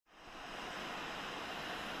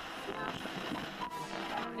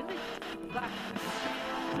Really? Black.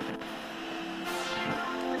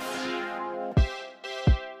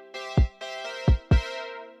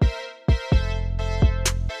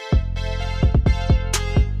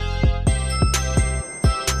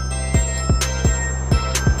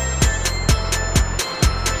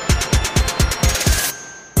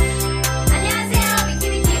 안녕하세요,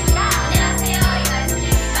 미키미키입니다. 안녕하세요,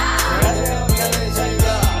 이나연입니다. 안녕하세요, 미나연입니다.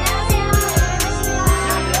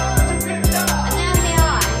 안녕하세요,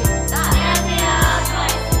 아이입니다. 안녕하세요,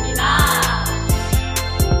 저아입니다.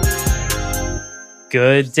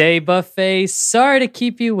 Good day, buffet. Sorry to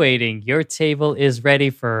keep you waiting. Your table is ready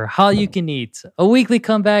for All You Can Eat, a weekly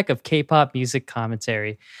comeback of K-pop music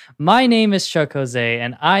commentary. My name is Chuck Jose,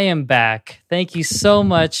 and I am back. Thank you so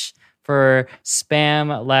much for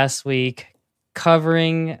Spam last week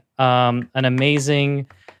covering an amazing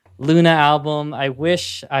Luna album. I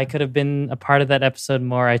wish I could have been a part of that episode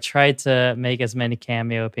more. I tried to make as many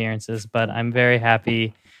cameo appearances, but I'm very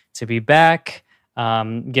happy to be back.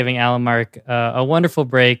 Giving Alan Mark a wonderful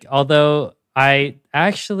break. Although I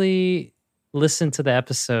actually listened to the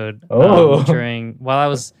episode during while I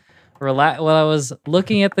was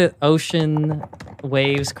looking at the ocean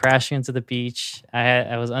waves crashing into the beach.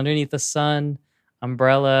 I was underneath the sun,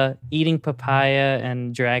 umbrella, eating papaya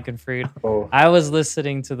and dragon fruit. I was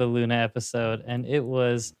listening to the Luna episode, and it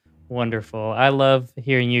was wonderful. I love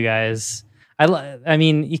hearing you guys. I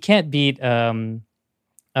mean, you can't beat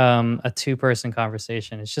a two-person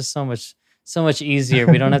conversation. It's just so much easier.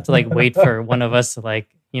 We don't have to like wait for one of us to like,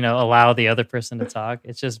 allow the other person to talk.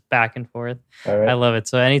 It's just back and forth. All right. I love it.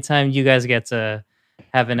 So anytime you guys get to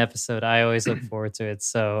have an episode, I always look forward to it.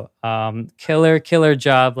 So killer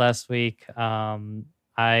job last week.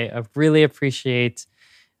 I really appreciate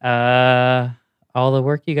all the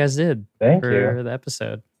work you guys did for the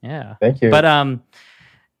episode. Yeah. Thank you. But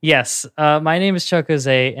yes, my name is Chuck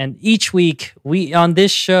Jose, and each week on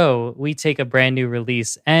this show we take a brand new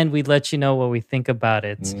release and we let you know what we think about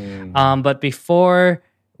it. But before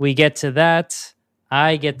we get to that,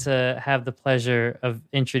 I get to have the pleasure of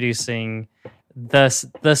introducing the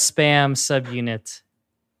Spam subunit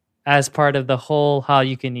as part of the whole How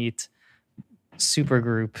You Can Eat super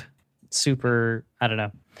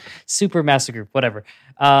master group, whatever.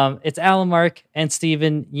 It's Alan, Mark, and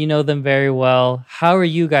Steven. You know them very well. How are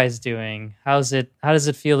you guys doing? How does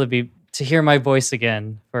it feel to hear my voice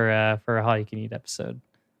again for a How You Can Eat episode,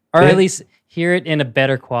 or at least hear it in a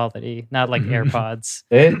better quality, not like AirPods.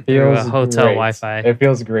 It feels hotel great. Wi-Fi. It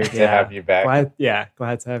feels great to have you back.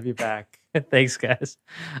 Glad to have you back. Thanks, guys.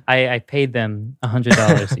 I paid them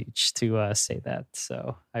 $100 each to say that,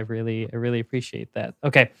 so I really appreciate that.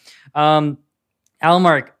 Okay, Alan,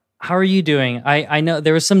 Mark, how are you doing? I know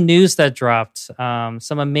there was some news that dropped,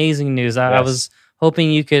 some amazing news. I was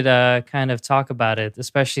hoping you could kind of talk about it,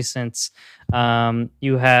 especially since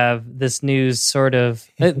you have this news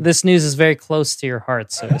this news is very close to your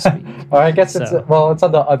heart, so to speak. Well, I guess it's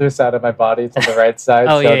on the other side of my body. It's on the right side,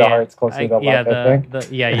 the heart's closer to the left, I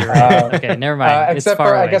think. You're right. Okay, never mind. Except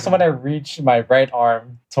for, I guess when I reach my right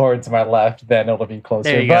arm towards my left, then it'll be closer.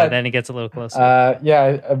 There you go. Then it gets a little closer.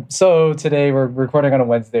 So today we're recording on a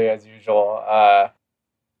Wednesday as usual.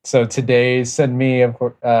 So today, Sunmi, of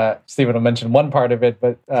course, Stephen will mention one part of it,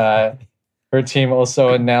 but her team also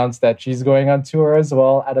announced that she's going on tour as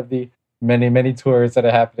well, out of the many tours that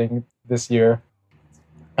are happening this year,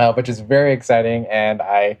 which is very exciting, and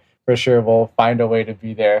I for sure will find a way to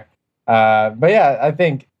be there. But yeah, I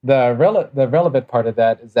think the relevant part of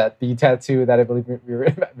that is that the tattoo that I believe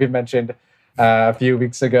we mentioned a few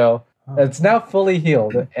weeks ago, it's now fully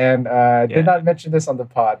healed, and did not mention this on the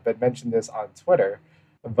pod, but mentioned this on Twitter.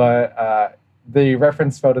 But the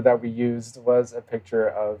reference photo that we used was a picture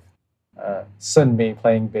of Sunmi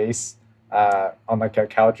playing bass on like a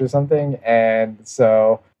couch or something, and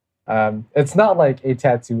so it's not like a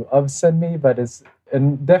tattoo of Sunmi, but it's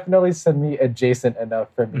definitely Sunmi adjacent enough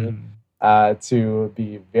for me to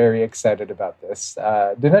be very excited about this.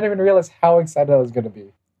 Did not even realize how excited I was going to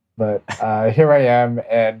be, but here I am,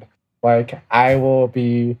 and like I will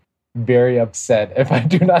be very upset if I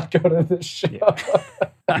do not go to this show.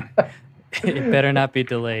 It better not be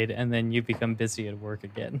delayed, and then you become busy at work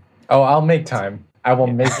again. Oh, I'll make time. I will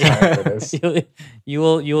make time for this. You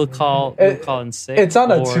will call in sick. It's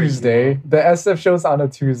on a Tuesday. The SF show's on a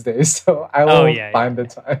Tuesday, so I will find the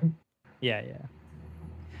time. Yeah.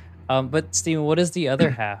 But Steven, what is the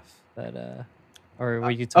other half that or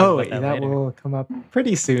were you talking about that later? Will come up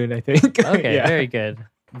pretty soon, I think. Okay, very good.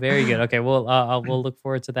 Okay, well, we'll look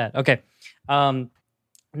forward to that. Okay.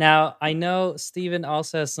 Now, I know Steven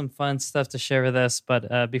also has some fun stuff to share with us,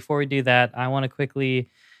 but before we do that, I want to quickly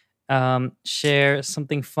share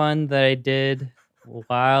something fun that I did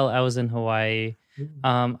while I was in Hawaii.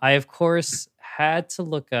 I of course had to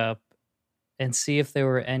look up and see if there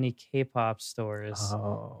were any K-pop stores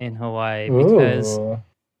in Hawaii because Ooh.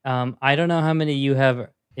 I don't know how many you have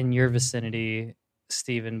in your vicinity,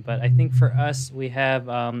 Steven, but I think for us we have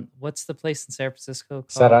what's the place in San Francisco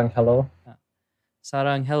called? Sarang, hello.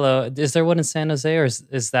 Sarang. Hello. Is there one in San Jose, or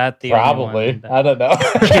is that the only Probably. one? I don't know.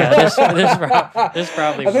 Yeah, there's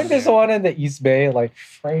probably. I think there's there. one in the East Bay, like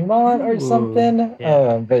Fremont or Ooh. something.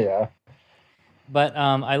 Yeah. But yeah. But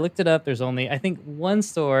I looked it up. There's only I think one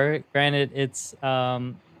store. Granted, it's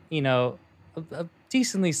you know a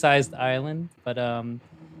decently sized island, but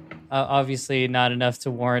obviously not enough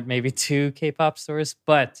to warrant maybe two K-pop stores.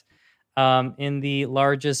 But in the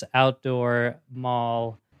largest outdoor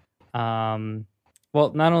mall,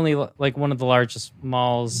 well, not only like one of the largest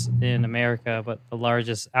malls in America, but the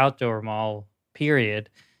largest outdoor mall period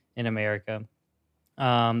in America,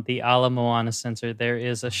 the Ala Moana Center. There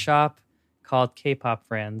is a shop called K-pop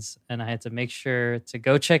Friends, and I had to make sure to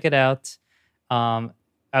go check it out. I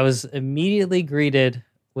was immediately greeted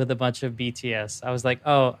with a bunch of BTS. I was like,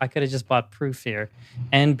 oh, I could have just bought Proof here,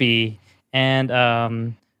 and B, and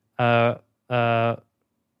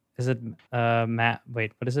is it map?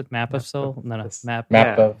 Wait, what is it? Map of Soul? No, map.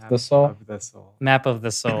 Map of the Soul? Of the Soul. Map of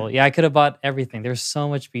the Soul. Yeah, I could have bought everything. There's so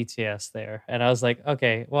much BTS there, and I was like,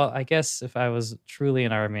 okay, well, I guess if I was truly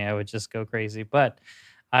an ARMY, I would just go crazy. But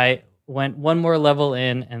I went one more level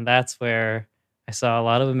in, and that's where I saw a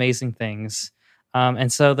lot of amazing things.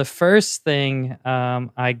 And so the first thing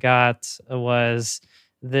I got was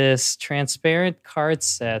this transparent card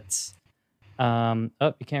set. Oh,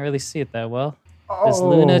 you can't really see it that well. This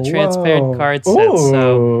Luna transparent card set.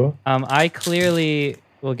 So I clearly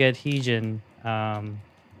will get Heejin,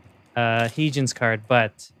 Heejin's card,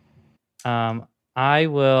 but I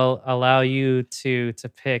will allow you to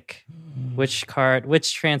pick which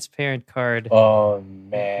transparent card Oh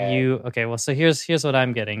man. you. Okay, well, so here's what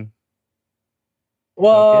I'm getting.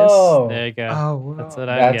 Whoa. Focus. There you go. Oh, wow. That's what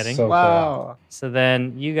I'm That's getting. so cool. Wow. So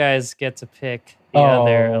then you guys get to pick the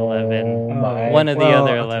other 11. Oh my. One of the Well,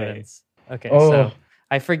 other okay. 11s. Okay, Oh. so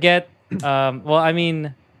I forget. Well, I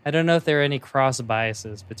mean, I don't know if there are any cross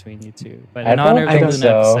biases between you two, but I in don't honor of the think Luna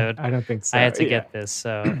so. episode, I don't think so. I had to yeah. get this.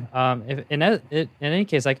 So, if in any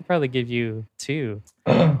case, I could probably give you two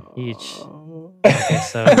each. Okay,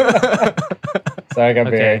 so Sorry, I got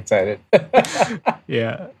Okay. very excited.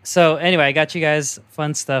 Yeah. so anyway, I got you guys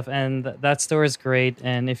fun stuff, and that store is great.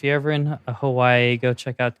 And if you're ever in Hawaii, go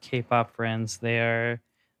check out K-pop Friends. They are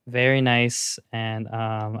very nice, and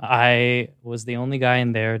I was the only guy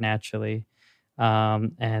in there naturally.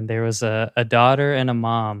 And there was a daughter and a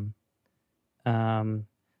mom.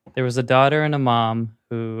 There was a daughter and a mom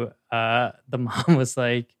who the mom was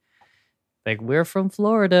like, we're from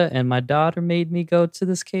Florida, and my daughter made me go to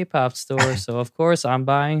this K-pop store, so of course I'm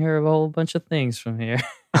buying her a whole bunch of things from here.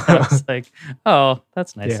 I was like, oh,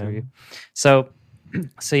 that's nice Yeah. of you. So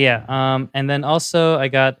yeah. And then also I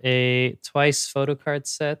got a Twice photo card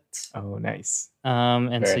set. Oh, nice. And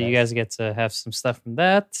Very so you nice. guys get to have some stuff from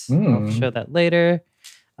that. Mm. I'll show that later.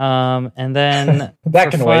 And then That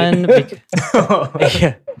for can fun, wait.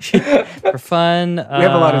 yeah, for fun, We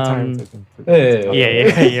have a lot of time to think.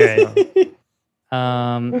 yeah, you're right.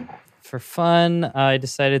 For fun, I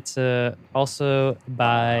decided to also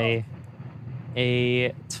buy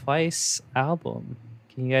a Twice album.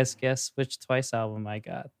 Can you guys guess which Twice album I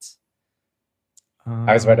got?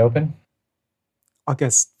 Eyes wide open. I'll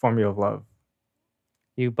guess Formula of Love.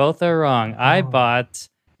 You both are wrong. I Oh. bought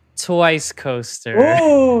Twice Coaster.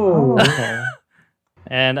 Ooh. Okay.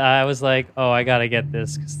 And I was like, oh, I gotta get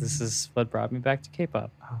this because this is what brought me back to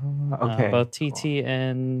K-pop. Okay. Both cool. TT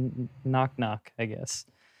and Knock Knock, I guess.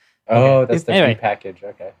 Oh, that's the Anyway. package.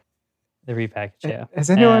 Okay. The repackage, yeah. Has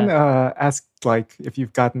anyone asked like if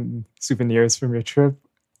you've gotten souvenirs from your trip?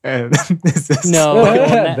 And is this No.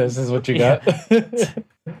 well, This is what you yeah. got.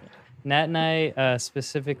 Nat and I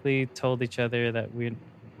specifically told each other that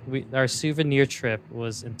our souvenir trip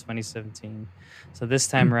was in 2017. So this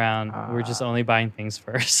time around, we're just only buying things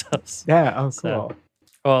for ourselves. Yeah. Oh, cool. So-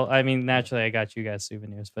 Well, I mean, naturally, I got you guys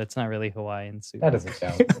souvenirs, but it's not really Hawaiian That souvenirs. doesn't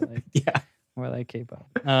count. Like, Yeah. more like K-pop.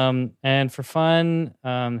 And for fun,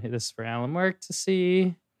 this is for Alan Mark to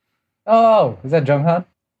see. Oh, is that Junghan?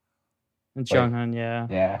 And Jonghyun, yeah.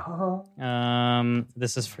 Yeah.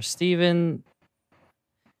 This is for Steven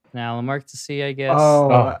and Alan Mark to see, I guess.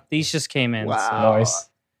 Oh, These just came in. wow. Nice.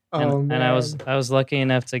 And I was lucky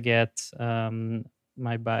enough to get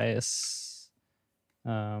my bias.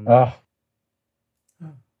 Oh.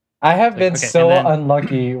 I have been Okay, so and then-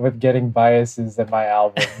 unlucky with getting biases in my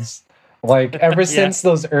albums. Like ever Yeah. since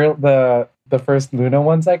those the first Luna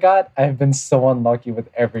ones I got, I've been so unlucky with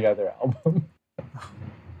every other album.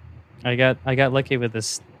 I got lucky with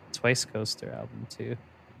this Twice Coaster album too.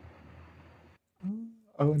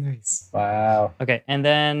 Oh, nice. Wow. Okay, and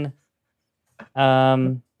then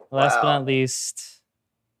last but Wow. not least,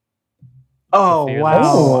 Oh, Fearless.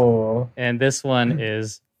 wow. Oh. and this one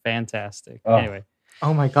is fantastic. Oh. Anyway,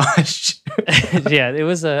 Oh my gosh. yeah, it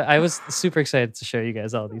was I was super excited to show you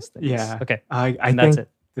guys all these things. Yeah. Okay. I And that's think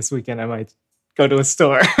this weekend I might go to a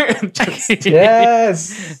store. and just-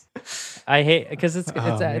 Yes. I hate because it's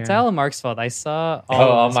Oh, it's man. Alan Mark's fault. I saw Oh, all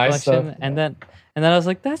all of my his collection, stuff. and then I was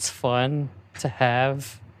like, that's fun to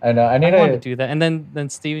have. I know. I I need want to to do that. And then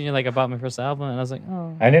Steven, you're like, I bought my first album, and I was like,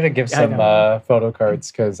 oh, I need to give Yeah, I some know. photo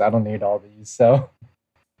cards because I don't need all these. So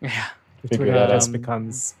yeah. figure Twitter that just out.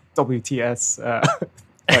 becomes WTS,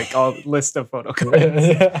 like all list of photo cards.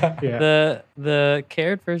 yeah. Yeah. The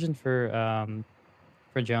cared version for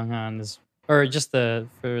Jonghan is, or just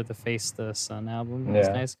for the Face the Sun album is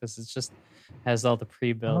Yeah. nice because it's just has all the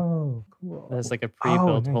pre-built. Oh, cool. There's like a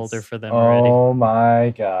pre-built nice. holder for them already. Oh my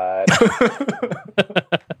god.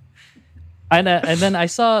 And then I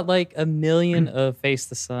saw like a million of Face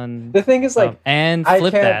the Sun The thing is, like, and I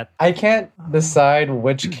Flip can't. That. I can't decide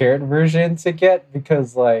which carrot version to get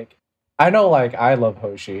because, like, I know, like, I love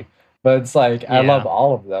Hoshi, but it's like I Yeah. love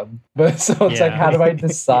all of them. But so it's like, Yeah. how do I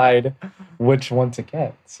decide which one to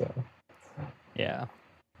get? So Yeah.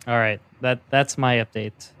 All right. That's my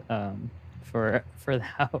update for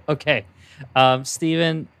now. Okay.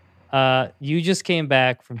 Steven, you just came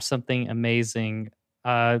back from something amazing.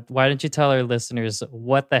 Why don't you tell our listeners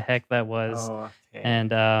what the heck that was Oh, okay.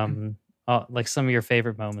 and like some of your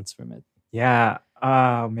favorite moments from it? Yeah.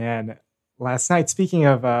 Oh man. Last night, speaking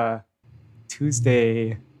of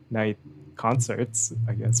Tuesday night concerts,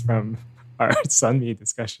 I guess from our Sunmi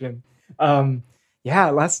discussion.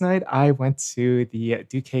 Yeah, last night I went to the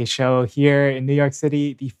Duque show here in New York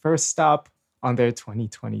City, the first stop on their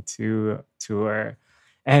 2022 tour.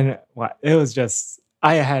 And it was just,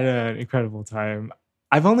 I had an incredible time.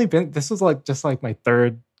 I've only been, this was like just like my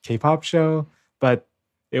third K-pop show, but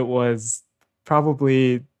it was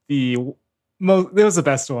probably it was the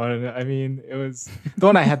best one. I mean, it was the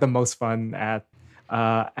one I had the most fun at.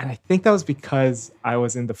 And I think that was because I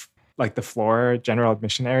was in the floor general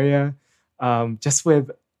admission area, just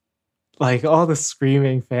with like all the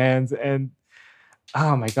screaming fans, and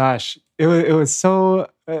oh my gosh, it was so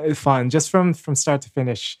fun just from start to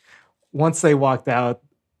finish. Once they walked out,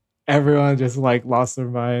 everyone just like lost their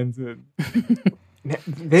minds. And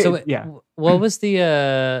What was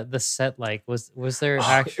the set like? Was there It was-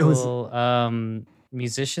 actual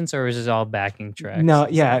musicians or was it all backing tracks? No,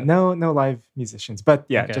 yeah, no live musicians, but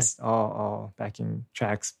yeah, Okay. just all backing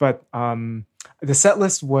tracks. But the set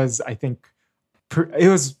list was, I think, it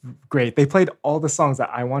was great. They played all the songs that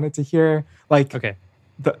I wanted to hear. Like, Okay.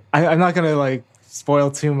 I'm not gonna like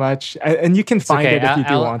spoil too much, and you can It's find okay. it if you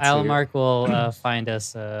do want to. Alan Mark will find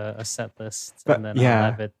us a set list But, and then yeah.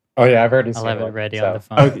 I'll have it oh yeah, I've already I'll seen have it one, ready so. on the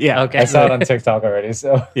phone. Oh, yeah. Okay. I saw it on TikTok already.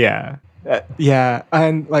 So Yeah, yeah,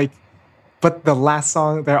 and like, but the last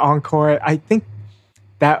song, their encore, I think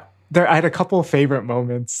that I had a couple of favorite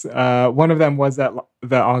moments. One of them was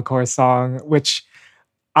the encore song, which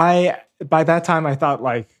by that time I thought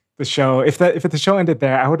like the show, if the show ended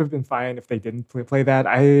there, I would have been fine if they didn't play that.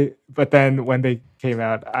 But then when they came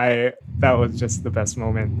out, that was just the best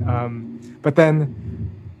moment. But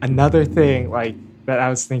then another thing like that I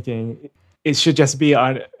was thinking, it should just be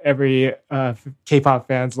on every K-pop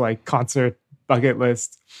fan's like concert bucket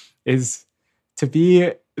list, is to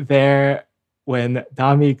be there when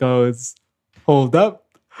Dami goes, "Hold up,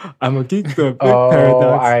 I'm a geek, the big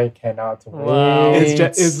paradox." I cannot wait. Wow.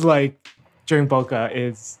 It's like during Boca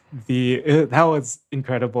that was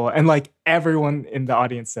incredible, and like everyone in the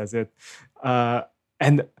audience says it.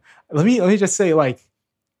 And let me just say, like,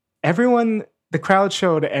 everyone, the crowd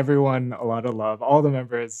showed everyone a lot of love. All the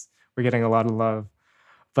members were getting a lot of love.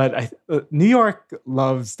 But New York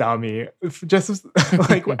loves Dami. Just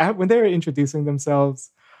like when they were introducing themselves,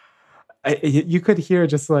 you could hear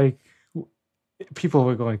just like people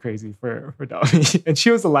were going crazy for Dami, and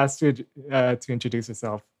she was the last to introduce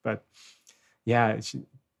herself. But yeah,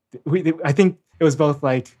 I think it was both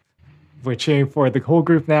like we're cheering for the whole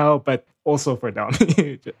group now, but also for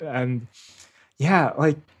Dami. And yeah,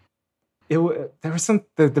 like there was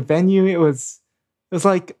the venue. It was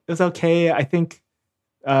okay. I think.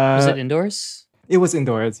 Was it indoors? It was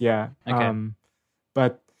indoors, yeah. Okay.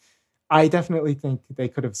 But I definitely think they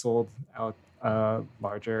could have sold out a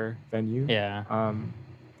larger venue. Yeah.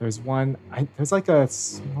 There's one. There's like a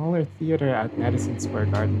smaller theater at Madison Square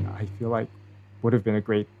Garden. I feel like would have been a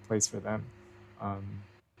great place for them. Um,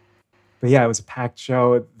 but yeah, it was a packed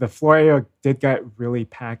show. The floor area did get really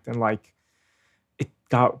packed, and like it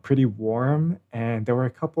got pretty warm. And there were a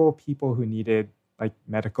couple people who needed like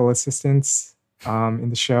medical assistance in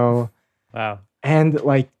the show. Wow. And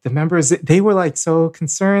like the members, they were like so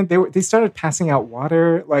concerned. They started passing out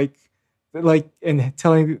water, like and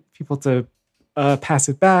telling people to pass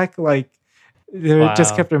it back. Like they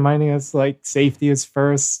just Wow. kept reminding us like safety is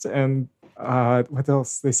first. And what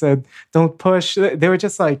else? They said don't push. They were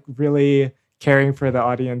just like really caring for the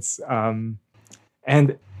audience.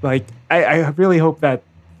 And like I really hope that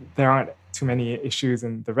there aren't too many issues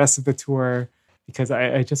in the rest of the tour, because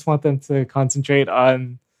I just want them to concentrate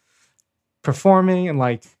on performing and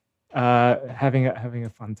like having a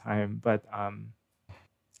fun time. But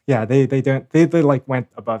yeah, they like went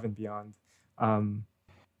above and beyond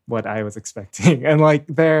what I was expecting, and like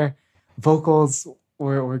their vocals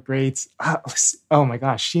were great. Oh my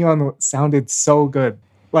gosh, Shion sounded so good.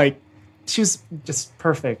 Like she was just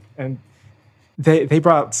perfect, and they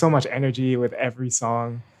brought so much energy with every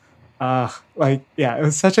song. Like yeah, it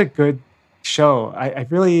was such a good show. I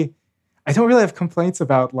don't really have complaints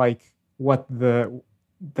about like what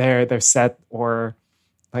their set or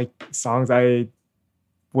like songs I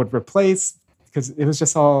would replace, because it was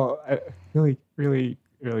just all really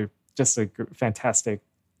just a fantastic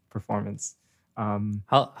performance.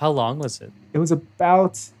 How long was it? It was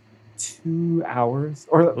about 2 hours,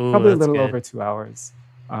 or Ooh, probably a that's little good. over 2 hours.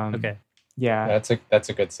 Okay. Yeah, That's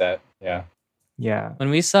a good set. Yeah. yeah. When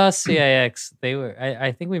we saw CIX, they were.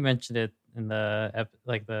 I think we mentioned it in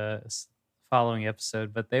the following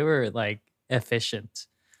episode, but they were like efficient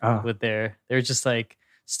Oh, with their. They were just like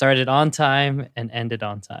started on time and ended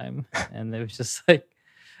on time, and it was just like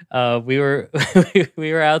we were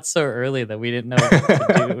we were out so early that we didn't know what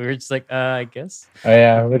to do. We were just like, I guess. Oh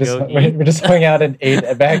yeah, We go eat. we're just hung out and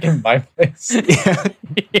ate back in my place.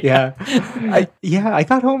 yeah. I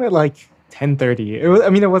got home at like 10:30. I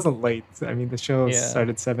mean, it wasn't late. I mean, the show Yeah.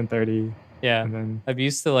 started 7:30, Yeah. and then I'm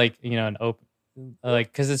used to like an open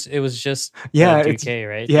like because it was just yeah, it's 2K,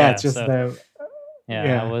 right? it's just so, the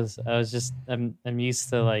yeah. I was just I'm used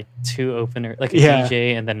to like two opener, like a Yeah.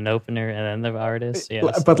 DJ and then an opener and then the artist. Yeah,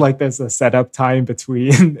 but so- like there's a setup time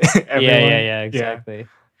between everyone. yeah, exactly.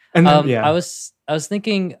 And then, yeah, I was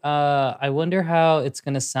thinking, I wonder how it's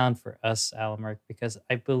gonna sound for us, Alamark, because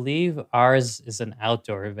I believe ours is an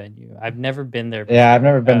outdoor venue. I've never been there. Yeah, I've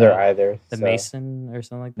never been there Uh, either. The so. Mason or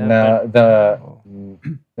something like that. No, Oh.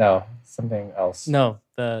 no, something else. but no,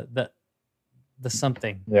 the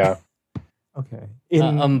something. Yeah. okay.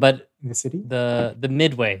 In But the city. the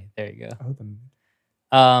Midway. There you go.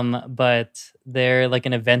 Oh, But they're like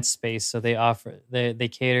an event space, so they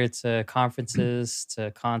cater to conferences,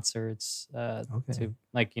 to concerts, okay. to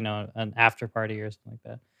like an after party or something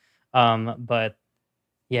like that. But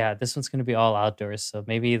yeah, this one's gonna be all outdoors, so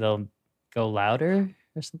maybe they'll go louder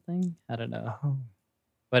or something. I don't know, Oh,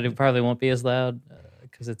 but it probably won't be as loud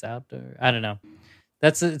because it's outdoor. I don't know.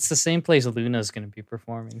 It's the same place Luna's gonna be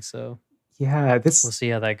performing, so yeah. This we'll see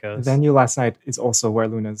how that goes. venue last night is also where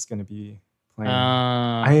Luna's going to be playing.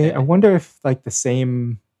 Okay. I wonder if like the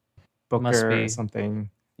same Must booker be. or something.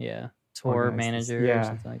 Yeah, tour organized this. manager or Yeah.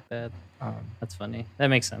 something like that. Um, That's funny. That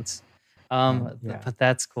makes sense. yeah. But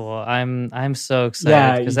that's cool. I'm so Yeah, excited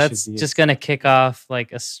you because should that's be. just gonna kick off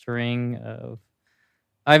like a string of.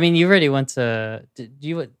 I mean, you already went to.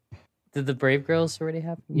 Did the Brave Girls already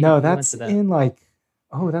happen? You no, went that's to that. in like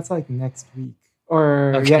that's like next week,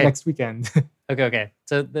 or Okay. next weekend. Okay.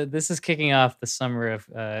 So this is kicking off the summer of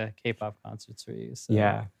K-pop concerts for you. So,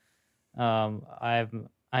 yeah,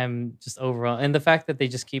 I'm just overall, and the fact that they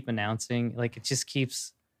just keep announcing, like it just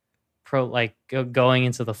keeps going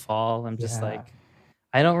into the fall. I'm just Yeah. like,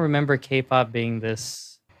 I don't remember K-pop being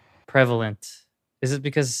this prevalent. Is it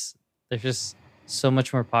because there's just so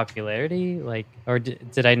much more popularity, like, or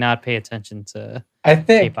did I not pay attention to? I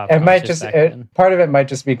think K-pop it might concerts just back then. part of it might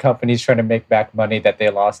just be companies trying to make back money that they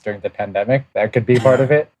lost during the pandemic. That could be part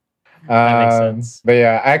of it. That makes sense. But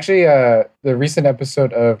yeah, actually, the recent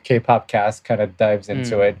episode of K-pop Cast kind of dives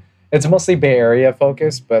into it. It's mostly Bay Area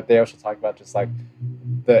focused, but they also talk about just like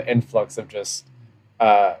the influx of just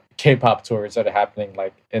K-pop tours that are happening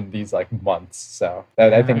like in these like months. So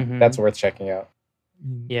I think Mhm. that's worth checking out. I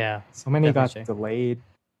mean, Yeah, so many got definitely. delayed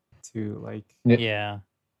to like yeah.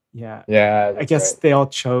 yeah. Yeah, I guess they all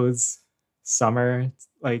chose summer.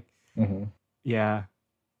 Like hmm yeah,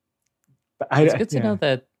 but It's good to know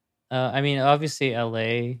that. I mean, obviously,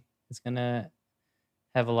 LA is gonna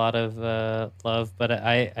have a lot of love, but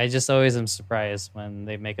I just always am surprised when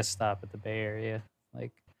they make a stop at the Bay Area.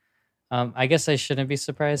 Like, I guess I shouldn't be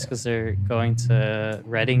surprised because they're going to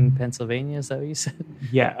Reading, Pennsylvania. Is that what you said?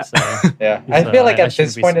 Yeah. So Yeah, So I feel like I at shouldn't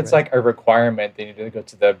this be point it's surprised. like a requirement they need to go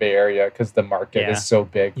to the Bay Area because the market Yeah. is so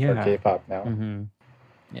big for Yeah. K-pop now. hmm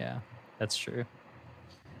Yeah, that's true.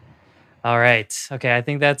 All right. Okay, I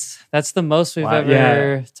think that's the most we've Wow,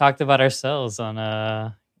 ever yeah. talked about ourselves on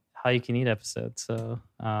How You Can Eat episode. So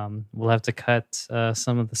we'll have to cut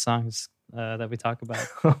some of the songs that we talk about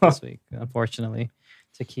this week, unfortunately,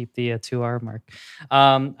 to keep the 2 hour mark.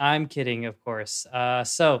 I'm kidding, of course.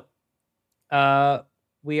 So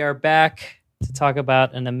we are back to talk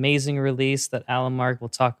about an amazing release that Alan Mark will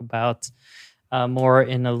talk about more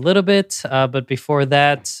in a little bit. But before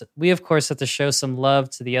that, we of course have to show some love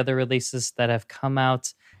to the other releases that have come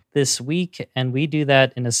out this week. And we do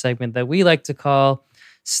that in a segment that we like to call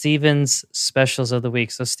Steven's Specials of the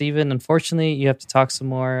Week. So, Steven, unfortunately, you have to talk some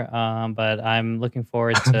more, but I'm looking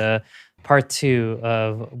forward to part 2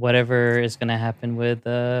 of whatever is going to happen with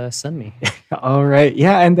Sunmi. All right.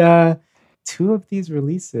 Yeah, and 2 of these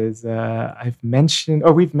releases I've mentioned,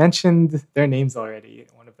 or we've mentioned their names already.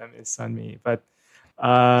 One of them is Sunmi, but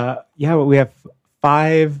yeah, we have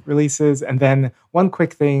 5 releases, and then one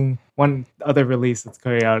other release that's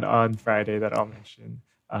going out on Friday that I'll mention.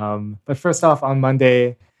 But first off, on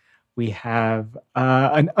Monday, we have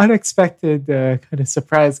an unexpected kind of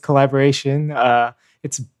surprise collaboration.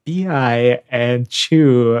 It's Bi and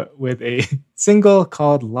Chu with a single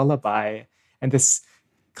called Lullaby. And this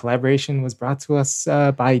collaboration was brought to us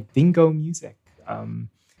by Dingo Music.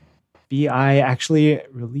 Bi actually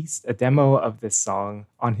released a demo of this song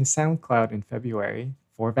on his SoundCloud in February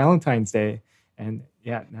for Valentine's Day. And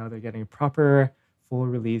yeah, now they're getting a proper full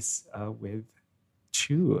release with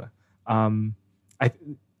Chu. Bi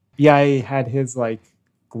had his like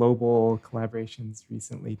global collaborations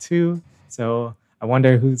recently too. So I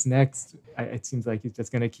wonder who's next. It seems like he's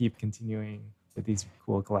just going to keep continuing with these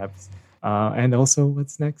cool collabs. And also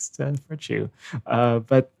what's next for Chu.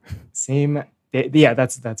 But same day, yeah,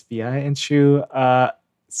 that's Bi and Chu.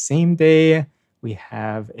 Same day, we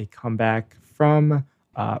have a comeback from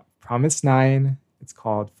Promise 9. It's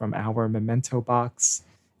called From Our Memento Box.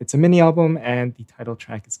 It's a mini album, and the title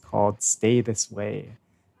track is called Stay This Way.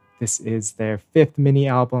 This is their 5th mini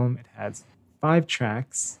album. It has 5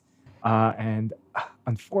 tracks. And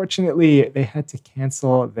unfortunately, they had to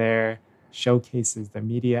cancel their showcases, their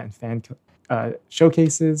media and fan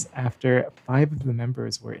showcases, after 5 of the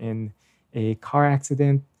members were in a car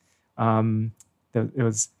accident. It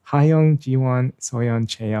was Hayoung, Jiwon, Soyeon,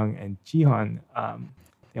 Chaeyoung, and Jihyun.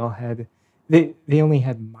 They only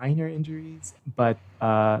had minor injuries, but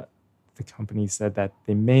the company said that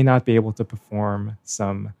they may not be able to perform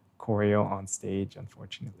some choreo on stage,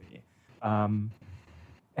 unfortunately.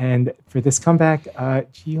 And for this comeback,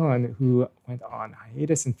 Jihyun, who went on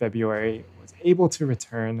hiatus in February, was able to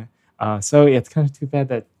return. So yeah, it's kind of too bad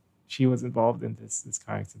that she was involved in this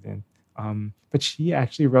car accident. But she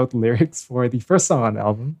actually wrote lyrics for the first song on the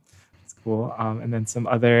album. It's cool. And then some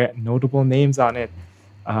other notable names on it.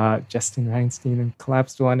 Justin Reinstein and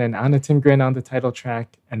Collapsed One, and Anna Timgren on the title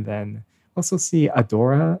track. And then also see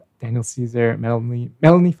Adora, Daniel Caesar,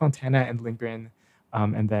 Melanie Fontana, and Lindgren.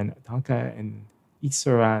 And then Danka and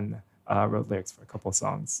Isuran wrote lyrics for a couple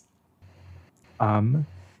songs.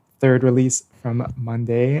 Third release from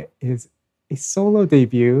Monday is a solo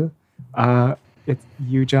debut. It's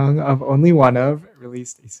Yoo-jung of Only One Of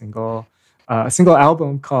released a single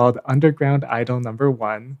album called Underground Idol Number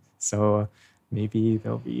 1. So maybe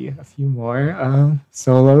there'll be a few more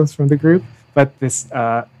solos from the group. But this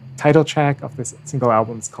title track of this single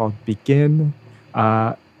album is called Begin.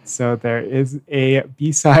 So there is a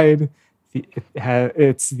B-side.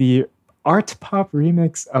 It's the art pop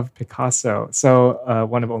remix of Picasso. So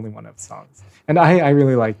one of Only One Of songs. And I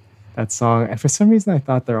really like that song. And for some reason, I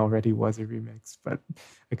thought there already was a remix, but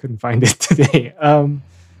I couldn't find it today.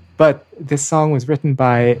 But this song was written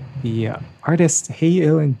by the artists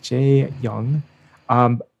Hae-il and Jae Young.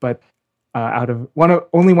 But out of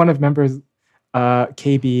only one of members,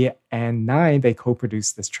 KB and Nine, they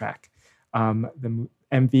co-produced this track. The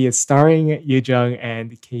MV is starring Yoo-jung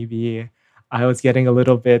and KB. I was getting a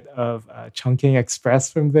little bit of Chungking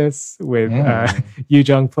Express from this, with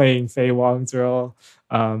Yoo-jung playing Faye Wong's role.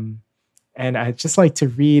 And I'd just like to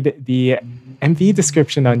read the MV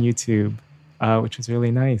description on YouTube, which was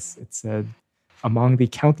really nice. It said, "Among the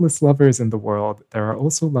countless lovers in the world, there are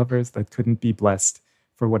also lovers that couldn't be blessed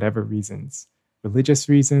for whatever reasons. Religious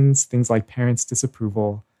reasons, things like parents'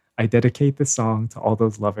 disapproval. I dedicate this song to all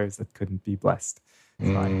those lovers that couldn't be blessed."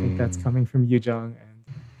 So I think that's coming from Yoo-jung. And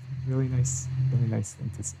really nice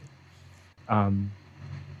thing to see.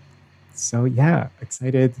 So yeah,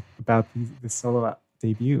 excited about the solo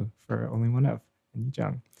debut for Only One of and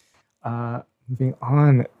Yijang. Moving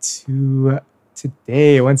on to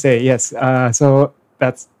today, Wednesday. Yes, so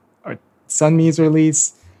that's our Sunmi's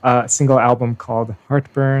release, single album called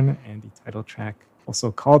Heartburn, and the title track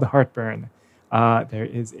also called Heartburn. There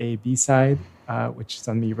is a B-side, which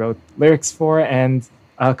Sunmi wrote lyrics for and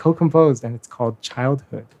co-composed, and it's called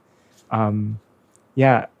Childhood.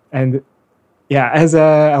 Yeah, and yeah, as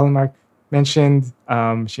Ellen Mark mentioned,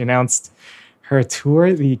 she announced her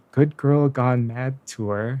tour, the Good Girl Gone Mad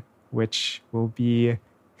tour, which will be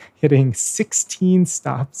hitting 16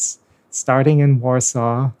 stops, starting in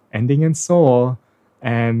Warsaw, ending in Seoul,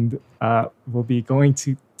 and will be going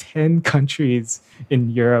to 10 countries in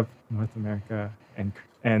Europe, North America,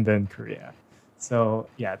 and then Korea. So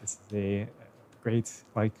yeah, this is a great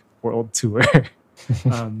like world tour.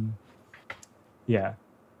 Yeah.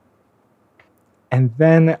 And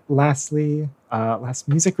then lastly, last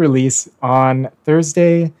music release on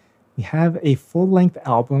Thursday, we have a full-length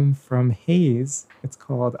album from Hayes. It's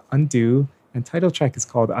called Undo, and title track is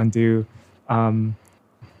called Undo. And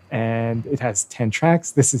it has 10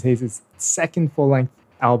 tracks. This is Hayes' second full-length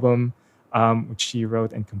album, which she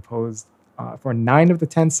wrote and composed for 9 of the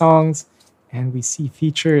 10 songs. And we see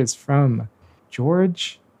features from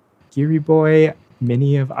George, Geary Boy,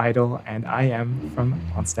 Minnie of Idol, and I Am from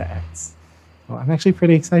Monsta X. Well, I'm actually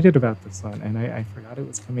pretty excited about this one, and I forgot it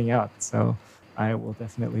was coming out, so I will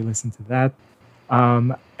definitely listen to that.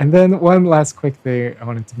 And then one last quick thing I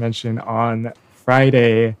wanted to mention on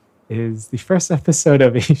Friday is the first episode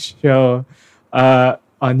of a show on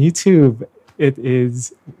YouTube. It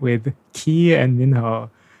is with Key and Minho.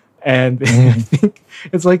 And I think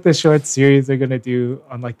it's like the short series they're going to do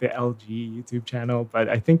on like the LG YouTube channel. But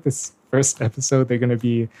I think this first episode, they're going to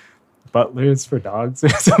be butlers for dogs or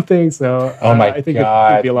something. So Oh my I think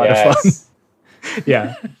god, it'd be a lot of fun. yes.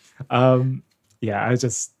 Yeah. Yeah, I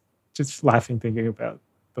was just laughing thinking about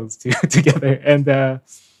those two together. And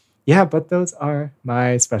yeah, but those are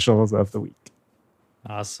my specials of the week.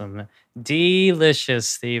 Awesome. Delicious,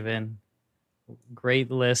 Steven.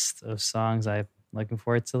 Great list of songs I'm looking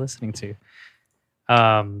forward to listening to.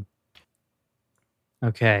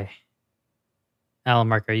 Okay. Alan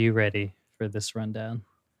Mark, are you ready for this rundown?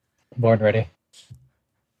 Born ready.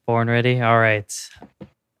 Born ready? All right.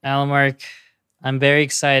 Alan Mark, I'm very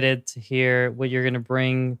excited to hear what you're going to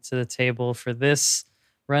bring to the table for this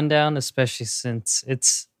rundown, especially since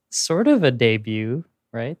it's sort of a debut,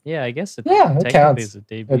 right? Yeah, I guess it Yeah, it technically counts. is a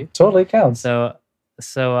debut. It totally counts. So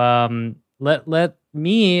let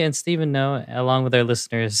me and Steven know, along with our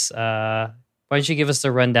listeners, why don't you give us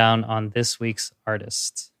the rundown on this week's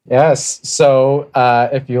artist? Yes. So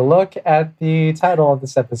if you look at the title of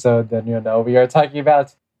this episode, then you'll know we are talking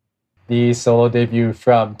about the solo debut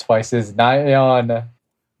from Twice's Nayeon.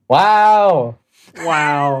 Wow.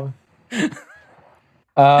 Wow.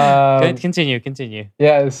 Continue.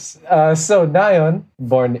 Yes. So Nayeon,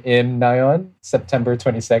 born in Nayeon, September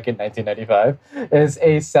 22nd, 1995, is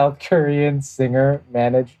a South Korean singer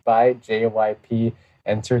managed by JYP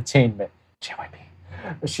Entertainment. JYP.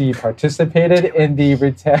 She participated in the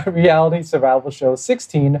reality survival show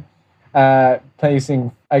 16,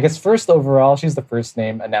 placing, I guess, first overall. She's the first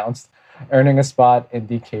name announced, earning a spot in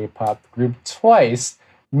the K-pop group Twice.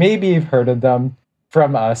 Maybe you've heard of them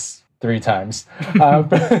from us 3 times.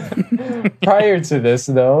 Prior to this,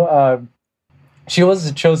 though, she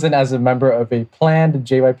was chosen as a member of a planned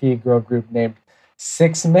JYP girl group named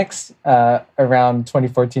Six Mix around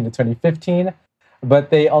 2014 to 2015,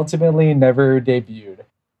 but they ultimately never debuted.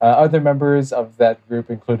 Other members of that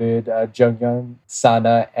group included Junghyun,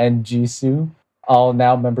 Sana, and Jisoo, all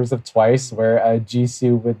now members of Twice, where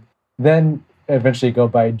Jisoo would then eventually go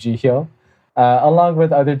by Jihyo, along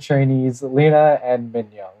with other trainees, Lena and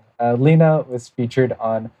Minyoung. Lena was featured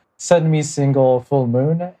on Sunmi's single Full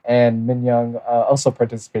Moon, and Minyoung also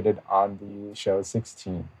participated on the show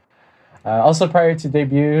 16. Also prior to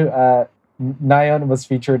debut, Nayeon was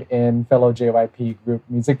featured in fellow JYP group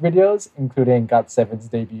music videos, including GOT7's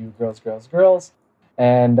debut Girls, Girls, Girls,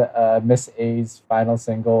 and Miss A's final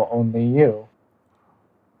single Only You.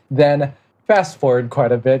 Then fast forward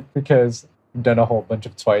quite a bit because we've done a whole bunch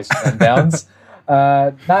of Twice rundowns.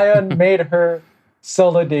 Nayeon made her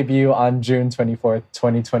solo debut on June 24th,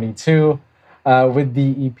 2022, with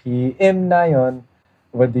the EP Im Nayeon,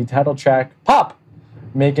 with the title track Pop,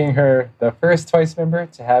 making her the first Twice member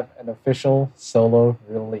to have an official solo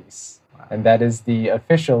release. And that is the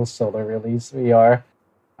official solo release we are,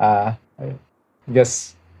 I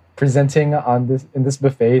guess, presenting on this in this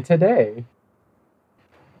buffet today.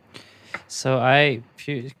 So I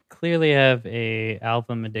clearly have a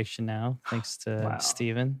album addiction now, thanks to Wow.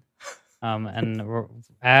 Steven.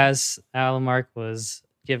 As Alamark was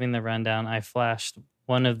giving the rundown, I flashed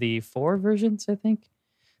one of the 4 versions. I think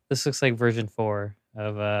this looks like version 4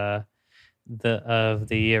 of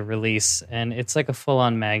the release, and it's like a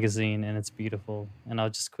full-on magazine, and it's beautiful. And I'll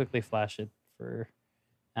just quickly flash it for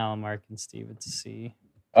Alamark and Steven to see.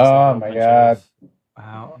 Just a Oh whole my bunch god. of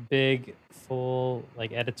Wow. big, full,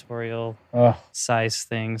 like editorial Ugh. size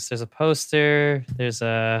things. There's a poster. There's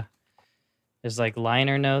like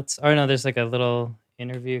liner notes. Oh no, there's like a little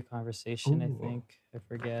interview conversation. Ooh. I think I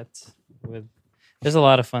forget. There's a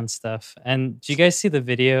lot of fun stuff. And do you guys see the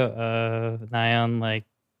video of Nayeon like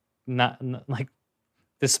not like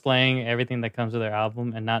displaying everything that comes with their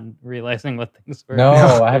album and not realizing what things were? No, I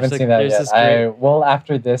There's, haven't like- seen that there's yet. this great- I will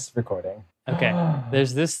after this recording. Okay.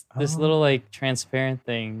 There's this Oh. little like transparent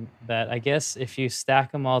thing that I guess if you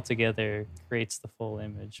stack them all together creates the full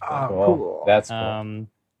image. But, Oh, Cool. cool. That's cool. um,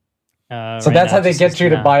 So right that's now how it they just get says you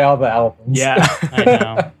to no. buy all the albums. Yeah. I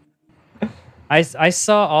know. I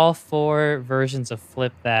saw all 4 versions of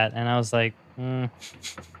Flip That, and I was like,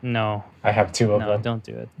 no, I have 2 of no, them. don't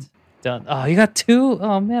do it. Don't. Oh, you got 2?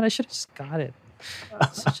 Oh man, I should have just got it.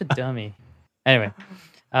 Such a dummy. Anyway,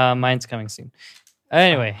 mine's coming soon.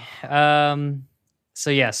 Anyway, so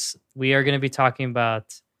yes, we are going to be talking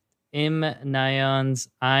about Nayeon's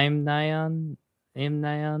I'm Nayeon.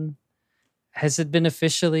 Nayeon. Has it been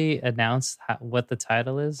officially announced what the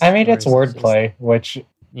title is? I mean, Or it's is it just- wordplay, which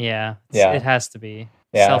Yeah, Yeah. it has to be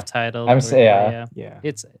Yeah. self-titled. Yeah. Yeah.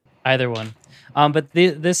 It's either one. But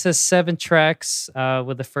this has 7 tracks,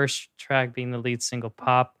 with the first track being the lead single,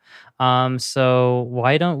 "Pop." So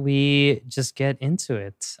why don't we just get into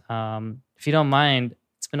it? If you don't mind,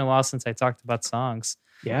 it's been a while since I talked about songs.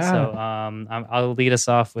 Yeah. So I'll lead us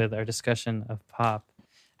off with our discussion of Pop.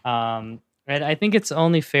 And I think it's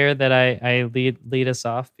only fair that I lead us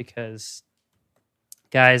off because,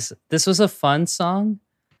 guys, this was a fun song,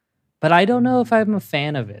 but I don't know if I'm a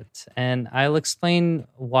fan of it. And I'll explain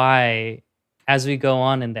why as we go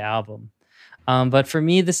on in the album. But for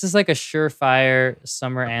me, this is like a surefire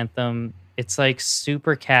summer anthem. It's like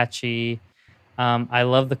super catchy. I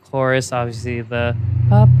love the chorus, obviously the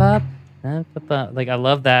pop pop, like I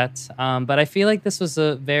love that. But I feel like this was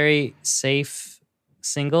a very safe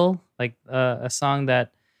single, like a song that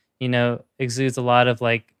exudes a lot of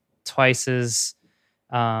like Twice's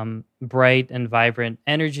bright and vibrant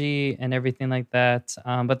energy and everything like that.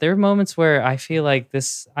 But there are moments where I feel like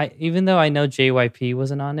this. Even though I know JYP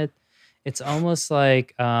wasn't on it, it's almost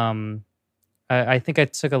like I think I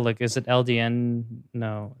took a look. Is it LDN?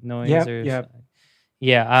 No, noise Yep, or yep.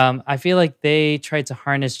 yeah. I feel like they tried to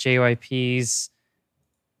harness JYP's,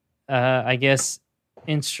 I guess,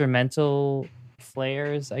 instrumental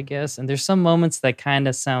flares, I guess. And there's some moments that kind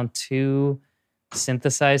of sound too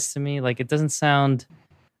synthesized to me. Like it doesn't sound,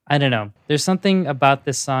 I don't know. There's something about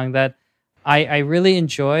this song that I really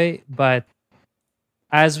enjoy, but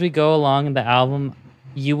as we go along in the album,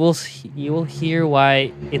 you will hear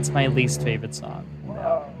why it's my least favorite song.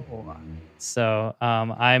 So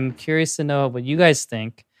I'm curious to know what you guys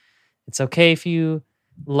think. It's okay if you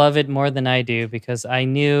love it more than I do, because I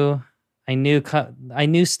knew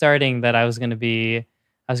starting that I was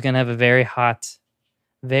gonna have a very hot,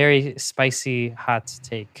 very spicy hot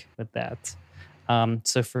take with that.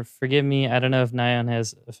 So forgive me. I don't know if Nayeon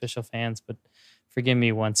has official fans, but forgive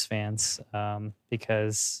me once fans,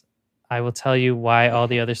 because I will tell you why all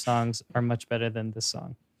the other songs are much better than this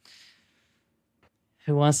song.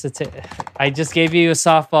 Who wants to take? I just gave you a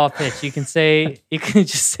softball pitch. You can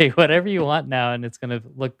just say whatever you want now, and it's gonna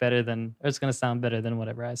look better than, or it's gonna sound better than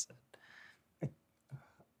whatever I said.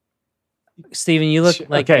 Steven, you look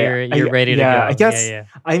like Okay, you're ready to go. I guess. Yeah.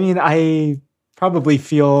 I mean, I probably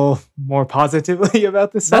feel more positively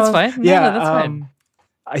about this That's song. fine. No, Yeah, that's fine.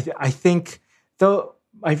 I think though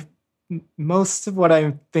most of what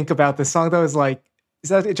I think about this song though is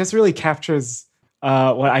that it just really captures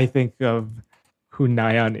what I think of who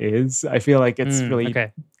Nayeon is. I feel like it's really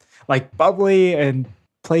okay. like bubbly and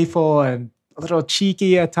playful and a little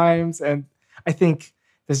cheeky at times, and I think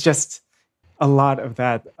there's just a lot of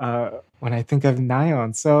that when I think of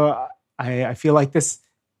Nayeon. So I feel like this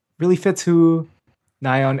really fits who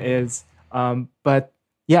Nayeon is. But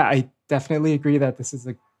yeah, I definitely agree that this is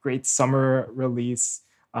a great summer release.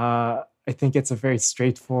 I think it's a very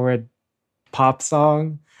straightforward pop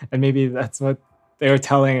song, and maybe that's what they were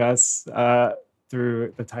telling us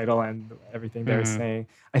through the title and everything they were saying.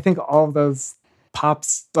 I think all of those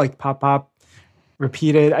pops, like pop pop,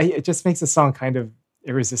 repeated, it just makes the song kind of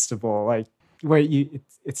irresistible, like where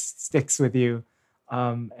it sticks with you,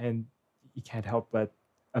 and you can't help but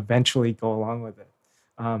eventually go along with it.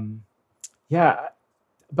 Yeah,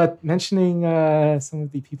 but mentioning some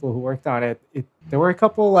of the people who worked on it, there were a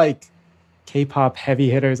couple like K-pop heavy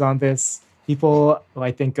hitters on this. People who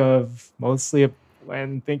I think of mostly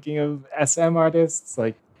when thinking of SM artists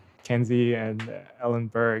like Kenzie and Ellen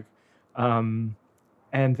Berg. And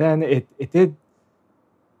then it did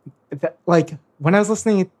like when I was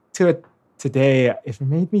listening to it today, it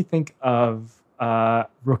made me think of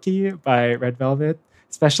Rookie by Red Velvet,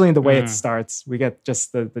 especially in the way it starts. We get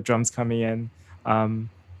just the drums coming in,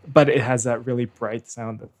 but it has that really bright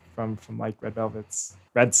sound from like Red Velvet's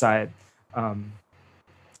Red Side.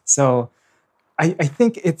 So I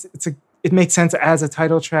think it makes sense as a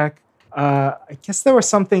title track. I guess there were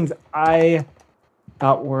some things I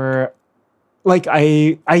thought were like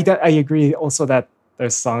I agree also that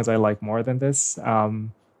there's songs I like more than this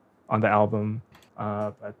on the album,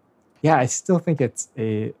 but yeah, I still think it's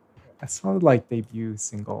a solid like debut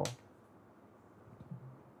single.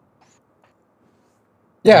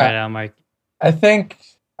 Yeah, Right on, Mike. I think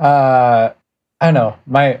I don't know.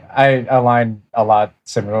 I align a lot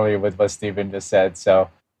similarly with what Steven just said, so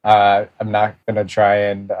I'm not gonna try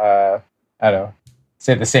and I don't know,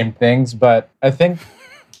 say the same things, but I think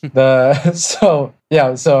so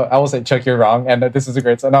I will say, Chuck, you're wrong, and this is a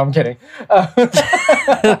great song. No, I'm kidding.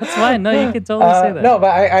 That's fine. No, you can totally say that. No, but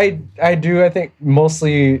I do. I think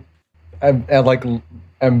mostly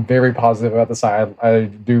I'm very positive about the song. I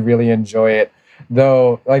do really enjoy it,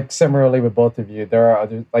 though. Like similarly with both of you, there are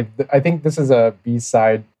other I think this is a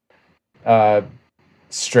B-side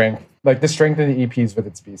strength. Like the strength of the EPs with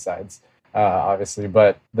its B-sides, obviously,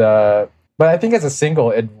 but I think as a single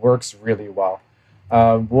it works really well.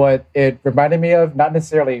 What it reminded me of, not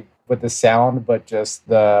necessarily with the sound, but just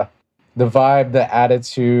the vibe, the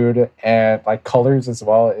attitude, and like colors as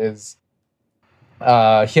well, is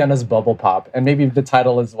Hyuna's Bubble Pop, and maybe the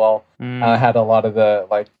title as well had a lot of the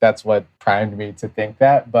like. That's what primed me to think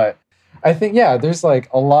that. But I think there's like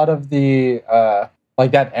a lot of the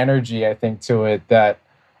like that energy, I think, to it that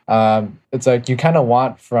it's like you kind of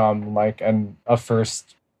want from like a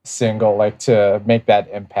first single, like to make that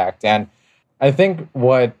impact. And I think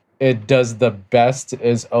what it does the best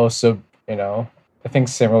is also, I think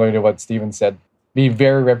similar to what Steven said, be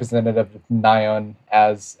very representative of Nayeon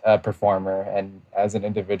as a performer and as an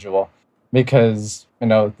individual, because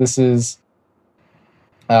this is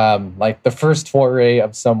like the first foray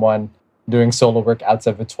of someone doing solo work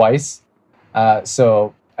outside of it twice.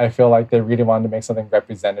 So I feel like they really wanted to make something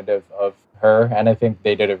representative of her, and I think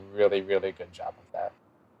they did a really, really good job of that.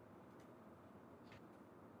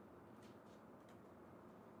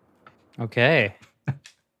 Okay.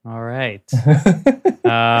 All right.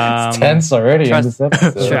 It's tense already in this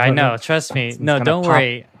episode. Sure, I know. Trust me. No, gonna don't pop.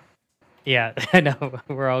 worry. Yeah, I know.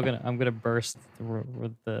 I'm gonna burst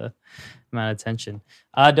with the amount of tension.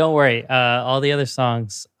 Don't worry. All the other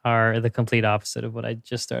songs are the complete opposite of what I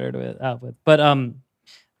just started out with. But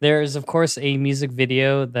there is of course a music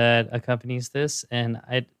video that accompanies this, and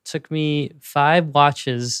it took me 5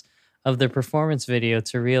 watches of the performance video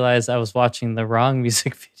to realize I was watching the wrong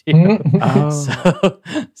music video.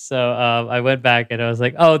 So I went back and I was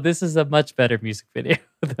like, oh, this is a much better music video.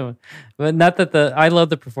 But not that I love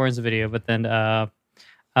the performance video, but then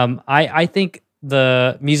I think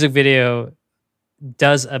the music video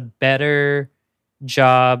does a better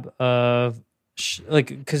job of like,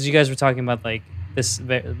 because you guys were talking about like this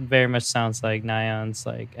very much sounds like Nayeon's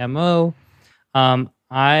like MO.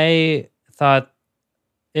 I thought,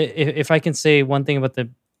 if I can say one thing about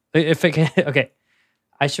okay,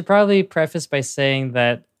 I should probably preface by saying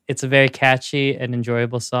that it's a very catchy and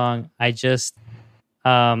enjoyable song. I just,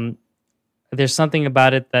 there's something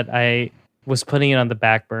about it that I was putting it on the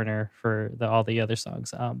back burner for all the other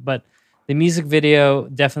songs. But the music video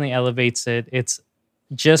definitely elevates it. It's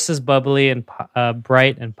just as bubbly and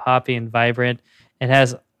bright and poppy and vibrant. It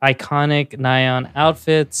has iconic Nayeon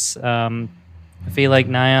outfits. I feel like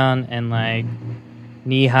Nayeon and like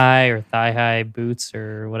knee-high or thigh-high boots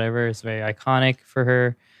or whatever is very iconic for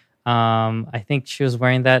her. I think she was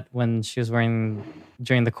wearing that when she was wearing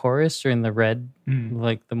during the chorus, during the red,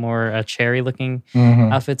 like the more cherry-looking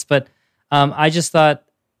outfits. But I just thought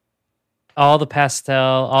all the pastel,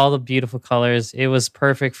 all the beautiful colors, it was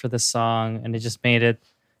perfect for the song, and it just made it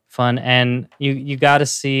fun. And you got to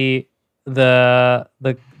see the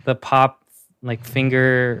pop, like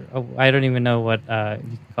finger, I don't even know what you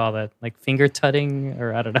can call that, like finger tutting,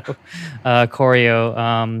 or I don't know,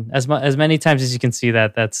 choreo. As many times as you can see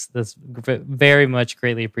that's very much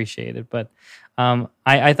greatly appreciated. But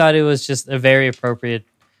I thought it was just a very appropriate,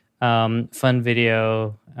 fun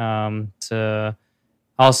video to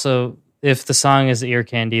also if the song is ear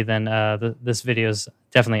candy, then this video is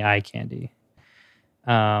definitely eye candy.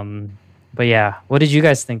 But yeah, what did you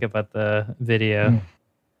guys think about the video? Mm.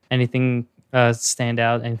 Anything stand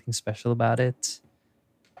out? Anything special about it?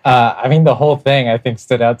 I mean, the whole thing I think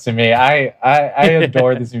stood out to me. I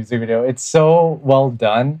adore this music video. It's so well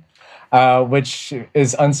done, which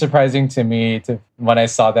is unsurprising to me to when I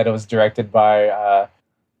saw that it was directed by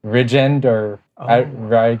Rigend or Oh.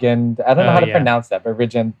 Rigend. I don't know Oh, how to yeah. pronounce that, but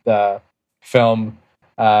Rigend Film,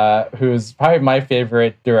 who's probably my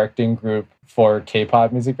favorite directing group for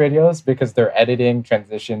K-pop music videos because their editing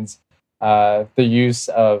transitions, the use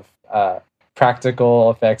of practical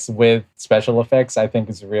effects with special effects, I think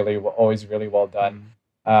is really always really well done.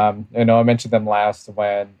 I mentioned them last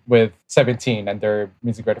when with 17 and their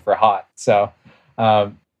music video for Hot. So,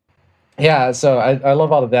 yeah, so I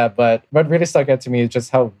love all of that. But what really stuck out to me is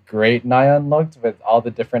just how great Nayeon looked with all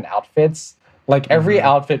the different outfits. Like every Mhm.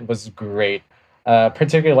 outfit was great.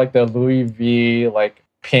 Particularly like the Louis V like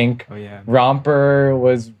pink Oh yeah. romper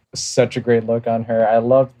was such a great look on her. I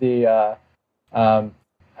love the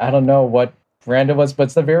I don't know what brand it was, but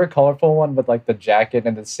it's the very colorful one with like the jacket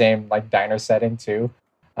and the same like diner setting too.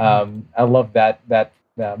 I love that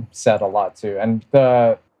set a lot too, and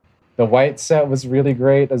the white set was really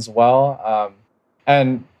great as well.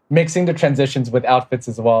 And mixing the transitions with outfits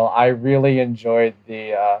as well, I really enjoyed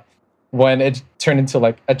the when it turned into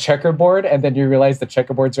like a checkerboard, and then you realize the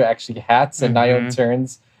checkerboards are actually hats, and Nayeon Mhm.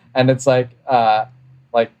 turns, and it's like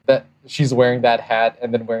that she's wearing that hat,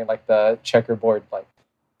 and then wearing like the checkerboard like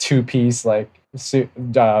two-piece like suit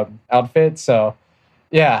outfit. So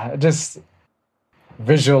yeah, just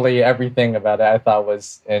visually everything about it I thought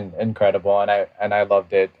was incredible, and I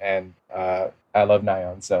loved it, and I love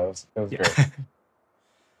Nayeon, so it was Yeah. great.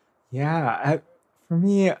 Yeah, for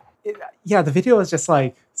me, yeah, the video was just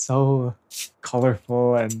like so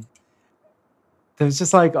colorful, and there's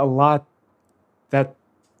just like a lot that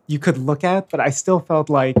you could look at, but I still felt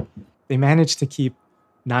like they managed to keep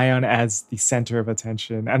Nayeon as the center of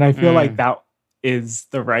attention, and I feel like Mm. that is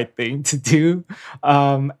the right thing to do,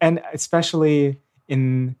 and especially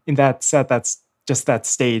in that set, that's just that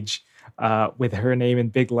stage with her name in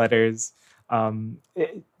big letters.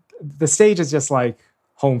 The stage is just like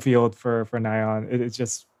home field for Nayeon. It's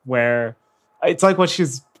just where it's like what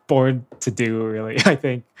she's born to do, really. I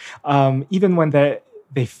think even when they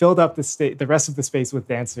filled up the rest of the space with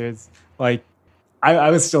dancers, like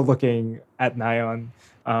I was still looking at Nayeon,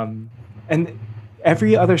 and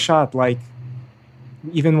every other shot, like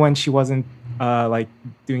even when she wasn't like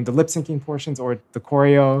doing the lip syncing portions or the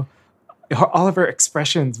choreo, all of her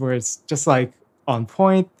expressions were just like on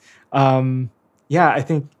point. Yeah, I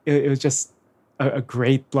think it was just a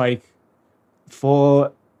great like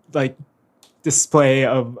full like display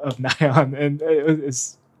of Nayeon, and it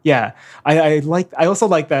was yeah. I also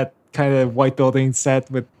like that kind of white building set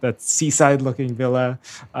with that seaside looking villa.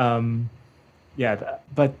 Yeah,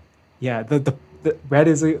 but yeah, the red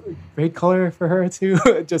is a great color for her too.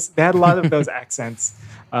 Just they had a lot of those accents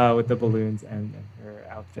with the balloons and her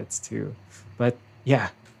outfits too. But yeah,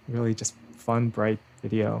 really just fun, bright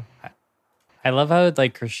video. I love how it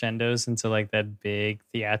like crescendos into like that big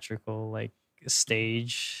theatrical like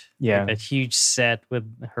stage, like Yeah. that huge set with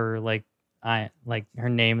her like her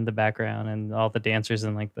name in the background and all the dancers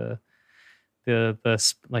and like like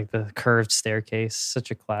the curved staircase.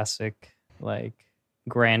 Such a classic like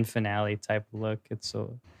grand finale type of look.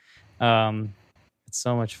 Um it's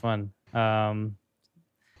so much fun.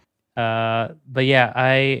 But yeah,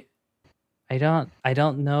 I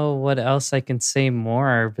don't know what else I can say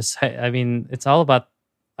more besides I mean it's all about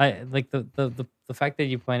I like the fact that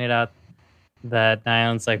you pointed out that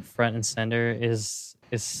Nayeon's like front and center is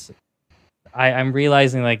I'm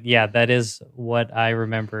realizing like yeah that is what I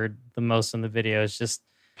remembered the most in the video. It's just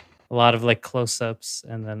a lot of like close-ups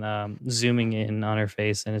and then zooming in on her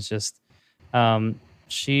face, and it's just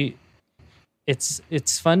she it's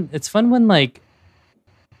fun when like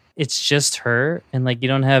it's just her and like you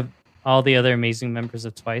don't have all the other amazing members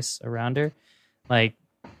of Twice around her. Like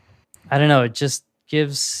I don't know, it just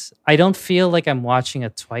gives I don't feel like I'm watching a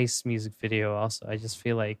Twice music video also. I just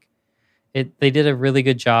feel like they did a really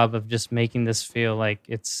good job of just making this feel like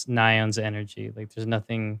it's Nayeon's energy. Like there's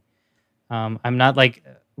nothing I'm not like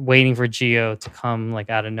waiting for Geo to come like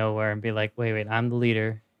out of nowhere and be like, wait, I'm the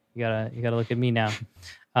leader. You gotta look at me now.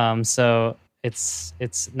 So it's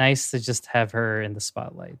nice to just have her in the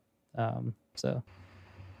spotlight. So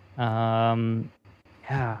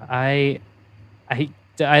yeah, I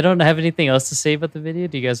don't have anything else to say about the video.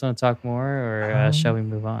 Do you guys want to talk more, or shall we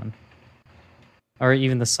move on? Or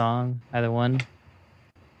even the song, either one.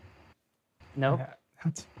 Nope. Yeah,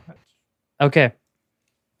 not too much. Okay.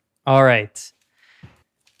 All right.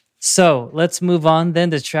 So let's move on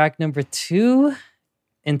then to track number 2,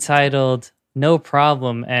 entitled No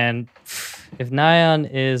Problem. And if Nayeon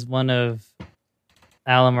is one of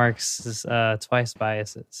Alamark's twice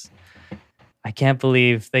biases, I can't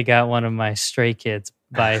believe they got one of my Stray Kids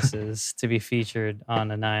biases to be featured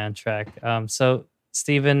on a Nayeon track. So,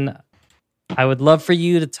 Steven, I would love for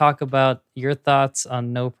you to talk about your thoughts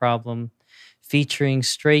on No Problem featuring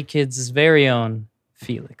Stray Kids' very own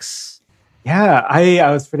Felix. Yeah,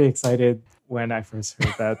 I was pretty excited when I first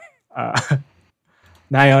heard that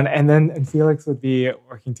Nayeon and Felix would be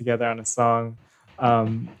working together on a song,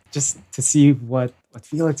 just to see what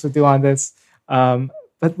Felix would do on this.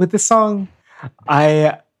 But with this song,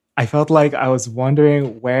 I I felt like I was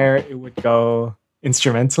wondering where it would go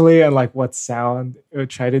instrumentally and like what sound it would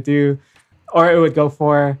try to do or it would go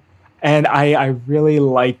for. And I really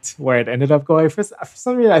liked where it ended up going. For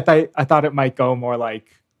some reason, I thought it might go more like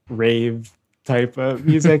rave type of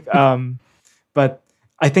music. But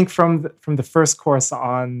I think from the first chorus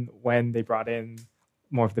on, when they brought in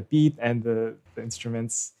more of the beat and the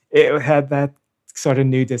instruments, it had that sort of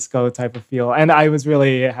new disco type of feel, and I was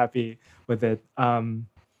really happy with it.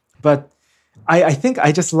 But I think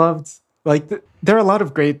I just loved like there are a lot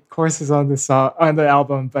of great choruses on this song on the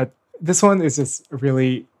album, but this one is just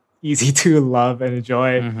really easy to love and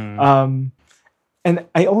enjoy. And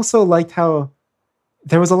I also liked how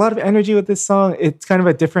there was a lot of energy with this song. It's kind of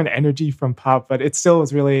a different energy from pop, but it still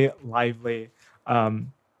was really lively. I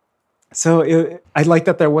like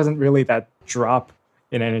that there wasn't really that drop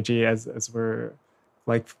in energy as we're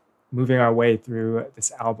like moving our way through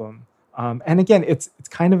this album. And again, it's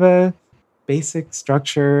kind of a basic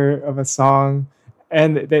structure of a song.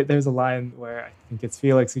 And there's a line where I think it's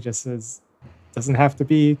Felix who just says, "Doesn't have to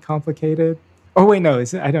be complicated." Oh wait, no,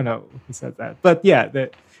 I don't know who said that, but yeah,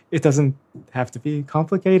 it doesn't have to be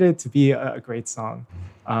complicated to be a great song.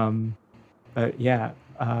 But yeah,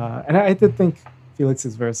 and I did think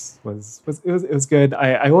Felix's verse was good.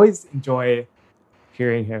 I always enjoy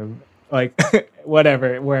hearing him, like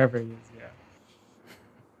wherever he is. Yeah,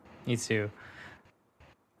 Me too.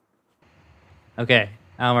 Okay,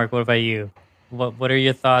 Almark, what about you? What are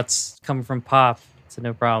your thoughts coming from pop to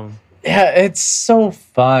No Problem? Yeah, it's so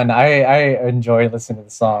fun. I enjoy listening to the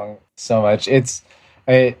song so much. As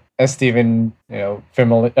Steven,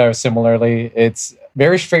 similarly, it's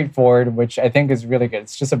very straightforward, which I think is really good.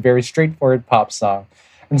 It's just a very straightforward pop song,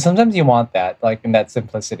 and sometimes you want that, like in that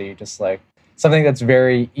simplicity, just like something that's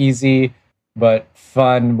very easy but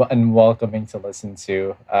fun and welcoming to listen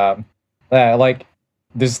to. Like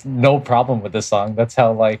there's no problem with this song. That's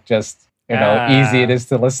how like just easy it is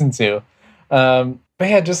to listen to. But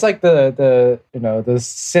yeah, just like the the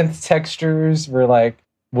synth textures were like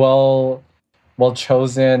well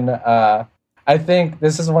chosen. I think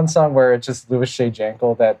this is one song where it's just Louis J.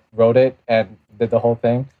 Jankel that wrote it and did the whole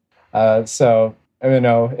thing. So I don't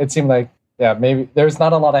know. It seemed like maybe there's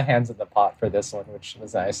not a lot of hands in the pot for this one, which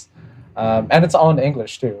was nice. And it's all in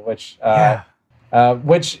English too, which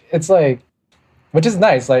it's like, which is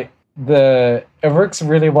nice. Like it works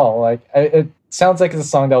really well. Like it sounds like it's a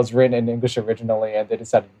song that was written in English originally, and they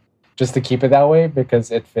decided just to keep it that way because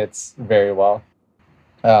it fits very well.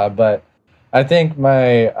 But I think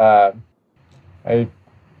my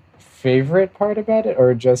favorite part about it,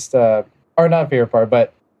 or just or not favorite part,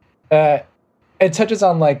 but it touches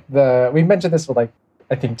on like we mentioned this with like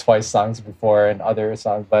I think Twice songs before and other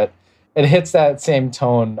songs, but it hits that same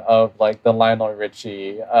tone of like the Lionel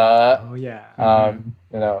Richie. oh yeah.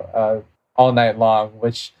 All Night Long,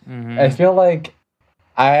 which I feel like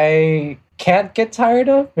I can't get tired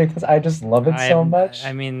of because I just love it so much.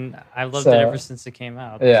 I mean, I loved it ever since it came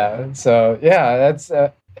out. Yeah. So yeah, that's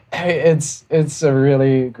it's a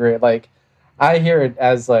really great. Like I hear it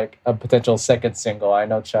as like a potential second single. I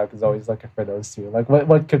know Chuck is always looking for those two. Like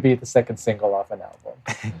what could be the second single off an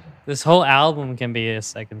album? This whole album can be a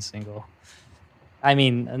second single. I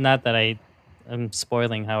mean, not that I'm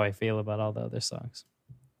spoiling how I feel about all the other songs.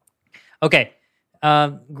 Okay.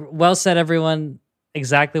 Well said, everyone.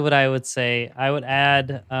 Exactly what I would say. I would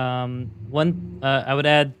add I would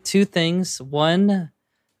add two things. One,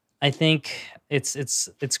 I think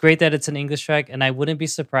it's great that it's an English track, and I wouldn't be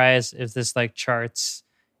surprised if this like charts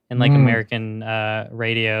in like American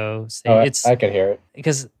radio. I could hear it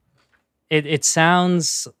because it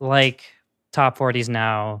sounds like top 40s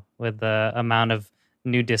now with the amount of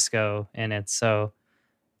new disco in it. So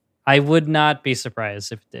I would not be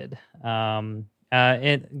surprised if it did.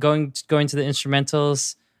 It going to the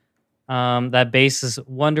instrumentals. That bass is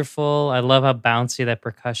wonderful. I love how bouncy that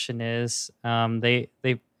percussion is. They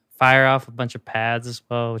fire off a bunch of pads as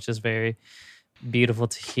well, which is very beautiful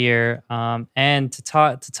to hear. And to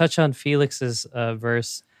touch on Felix's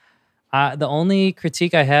verse, the only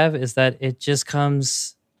critique I have is that it just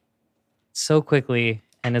comes so quickly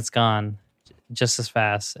and it's gone just as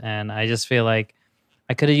fast. And I just feel like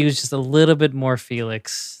I could have used just a little bit more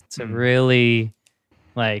Felix to really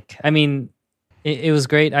like. I mean, it was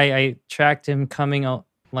great. I tracked him coming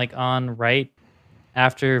like on right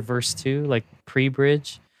after verse 2, like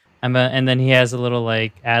pre-bridge. And then he has a little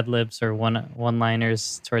like ad libs or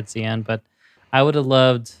one-liners towards the end. But I would have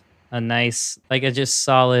loved a nice, like a just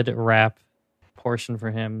solid rap portion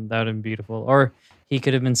for him. That would have been beautiful. Or he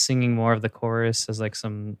could have been singing more of the chorus as like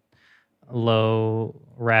some low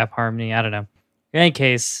rap harmony. I don't know. In any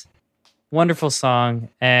case, wonderful song,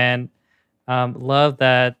 and love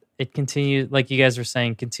that it continued, like you guys were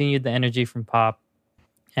saying, continued the energy from pop,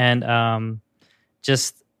 and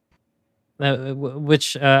just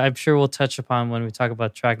which I'm sure we'll touch upon when we talk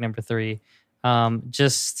about track number 3.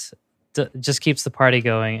 Just keeps the party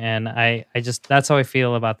going, and I just that's how I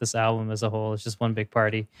feel about this album as a whole. It's just one big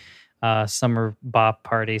party, summer bop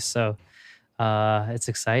party. So it's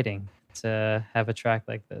exciting to have a track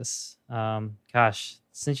like this. Gosh,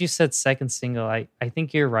 since you said second single, I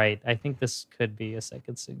think you're right. I think this could be a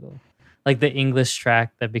second single, like the English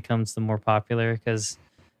track that becomes the more popular, because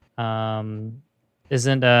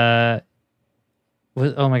isn't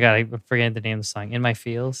oh my god, I'm forgetting the name of the song. In My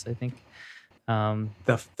Feels, I think. The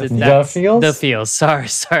Feels? The Feels? Feels. Sorry,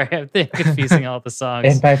 I'm confusing all the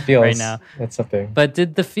songs In My Feels. right now. That's something. But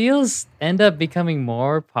did the Feels end up becoming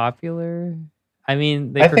more popular? I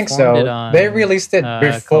mean, they I think performed so. it on. They released it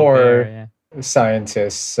before Compare,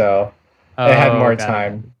 Scientists, so yeah. they had more got it.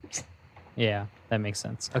 time. Yeah, that makes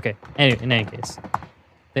sense. Okay. Anyway, in any case,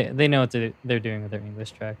 they know what they're doing with their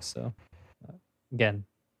English tracks. So again,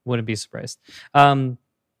 wouldn't be surprised.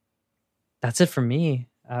 That's it for me.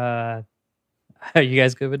 Are you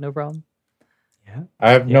guys good with no problem? Yeah.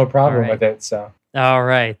 I have no problem Alright. with it. So All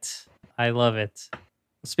right. I love it.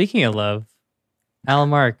 Speaking of love, Alan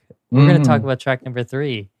Mark, we're going to talk about track number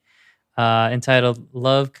 3, entitled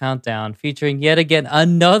Love Countdown, featuring yet again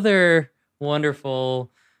another wonderful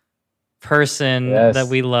person Yes. that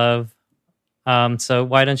we love. So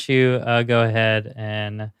why don't you go ahead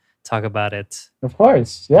and talk about it? Of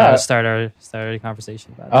course, yeah. Start our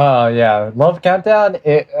conversation about it. Oh yeah, Love Countdown.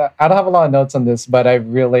 I don't have a lot of notes on this, but I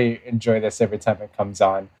really enjoy this every time it comes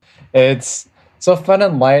on. It's so fun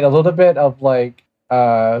and light. A little bit of like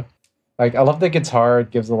I love the guitar.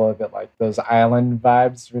 It gives a little bit like those island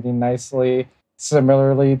vibes really nicely.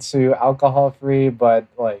 Similarly to Alcohol Free, but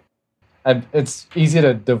like it's easy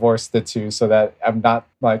to divorce the two so that I'm not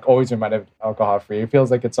like always reminded of Alcohol Free. It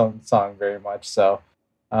feels like its own song very much so.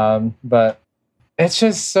 But it's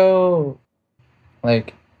just so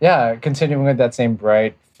like, yeah, continuing with that same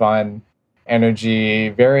bright, fun energy,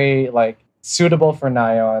 very like suitable for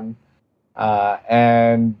Nayeon.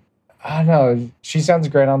 And I don't know, she sounds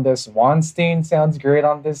great on this. Weinstein sounds great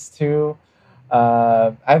on this too.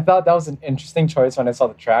 I thought that was an interesting choice when I saw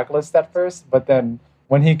the track list at first, but then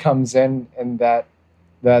when he comes in that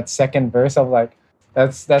second verse, I'm like,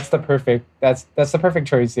 that's the perfect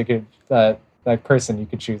choice you could like person you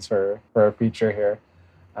could choose for a feature here.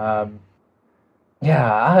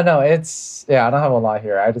 Yeah, I don't know. I don't have a lot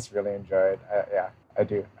here. I just really enjoy it. I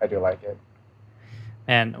do like it.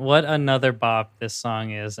 And what another bop this song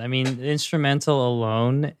is. I mean, the instrumental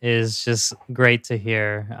alone is just great to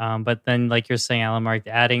hear. But then, like you're saying, Alan Mark,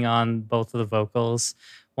 adding on both of the vocals,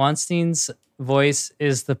 Weinstein's voice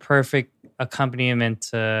is the perfect accompaniment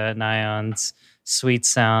to Nayeon's sweet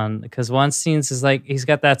sound, because Weinstein's is like, he's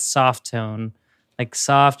got that soft tone, like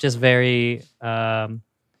soft, just very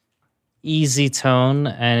easy tone,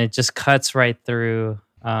 and it just cuts right through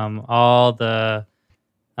all the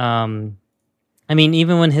I mean,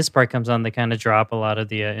 even when his part comes on, they kind of drop a lot of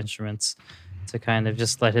the instruments to kind of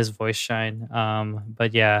just let his voice shine.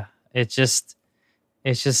 But yeah, it just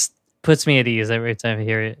puts me at ease every time I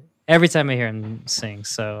hear it. Every time I hear him sing,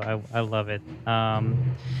 so I love it.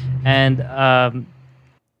 And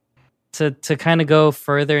to kind of go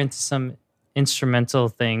further into some instrumental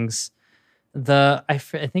things, I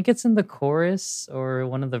think it's in the chorus or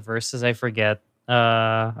one of the verses. I forget.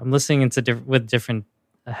 I'm listening with different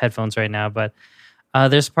headphones right now, but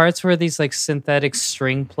there's parts where these like synthetic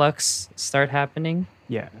string plucks start happening.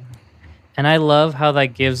 Yeah. And I love how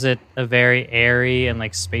that gives it a very airy and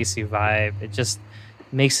like spacey vibe. It just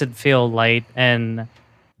makes it feel light, and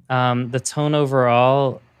the tone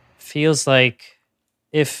overall feels like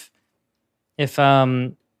if like,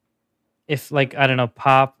 I don't know,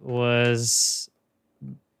 pop was,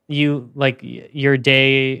 you like your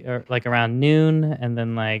day or like around noon, and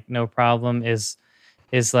then like no problem is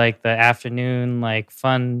like the afternoon like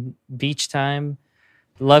fun beach time.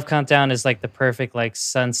 Love Countdown is like the perfect like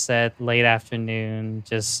sunset, late afternoon,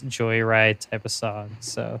 just joyride type of song.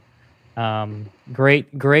 So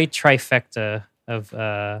great trifecta of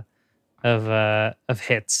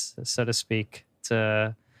hits, so to speak,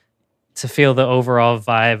 to feel the overall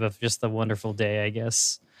vibe of just a wonderful day, I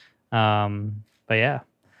guess. But yeah.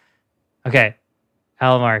 Okay.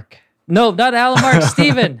 Alamark. No, not Alamark,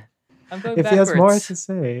 Steven. I'm going If he has more backwards. to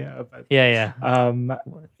say, but Yeah. yeah,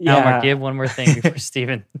 Alamark, you have one more thing before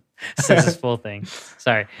Steven says his full thing.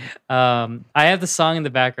 Sorry. I have the song in the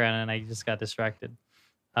background and I just got distracted.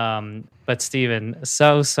 But Steven,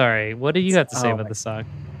 so sorry. What do you have to say Oh about my- the song?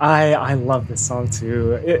 I love this song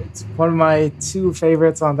too. It's one of my two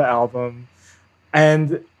favorites on the album,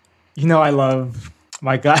 and I love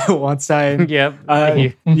my guy Weinstein. Yep.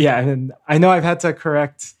 You- Yeah, and I know I've had to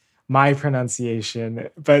correct my pronunciation,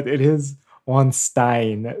 but it is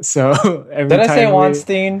Weinstein. So every Did I say time we-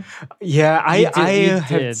 Weinstein? Yeah, You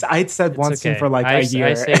did. I'd said It's Weinstein okay. for like I a s- I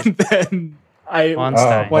year, say and then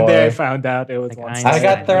Weinstein. Oh, one day I boy. found out it was Like Weinstein. I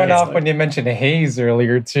got Einstein, thrown yeah. off when you mentioned Hayes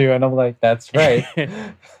earlier too, and I'm like, that's right.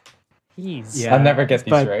 He's Yeah. I'll never get these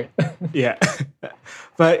but- right. Yeah,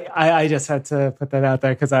 but I just had to put that out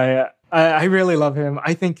there because I really love him.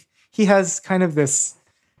 I think he has kind of this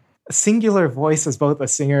singular voice as both a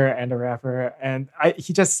singer and a rapper, and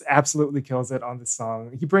he just absolutely kills it on this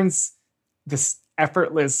song. He brings this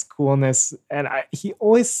effortless coolness, and he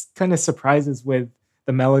always kind of surprises with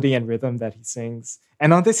the melody and rhythm that he sings.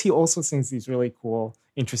 And on this, he also sings these really cool,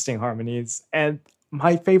 interesting harmonies. And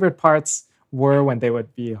my favorite parts were when they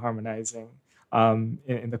would be harmonizing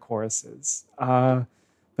in the choruses.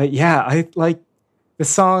 But yeah, I like the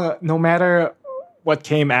song. No matter what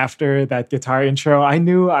came after that guitar intro, I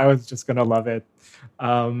knew I was just gonna love it.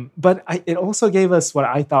 But it also gave us what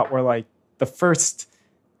I thought were like the first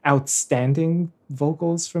outstanding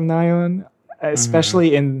vocals from Nayeon,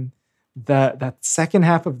 especially in that second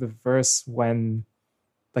half of the verse when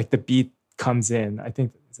like the beat comes in. I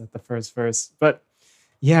think is that the first verse. But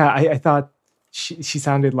yeah, I thought she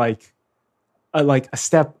sounded like a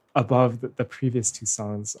step above the previous two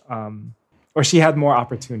songs, or she had more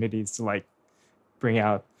opportunities to like bring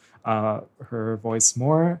out her voice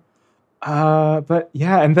more. But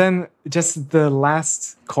yeah, and then just the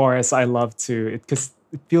last chorus I love too, because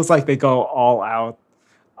it feels like they go all out.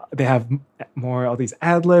 They have more all these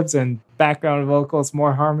ad libs and background vocals,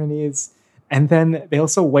 more harmonies, and then they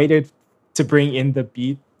also waited to bring in the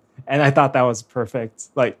beat, and I thought that was perfect.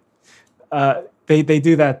 Like they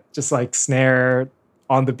do that just like snare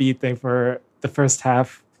on the beat thing for the first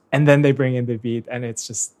half, and then they bring in the beat, and it's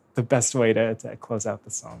just the best way to close out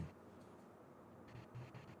the song.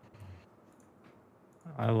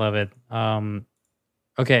 I love it.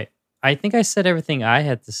 Okay, I think I said everything I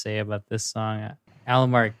had to say about this song.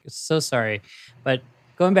 Alamark, so sorry, but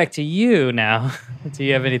going back to you now, do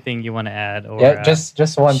you have anything you want to add? Or Yeah,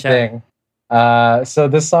 just one shout- thing. So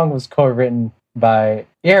this song was co-written by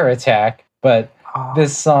Ear Attack, but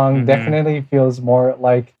this song Mhm. definitely feels more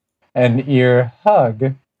like an ear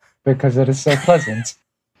hug because it is so pleasant.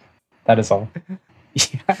 That is all.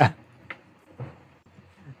 Yeah.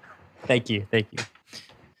 Thank you.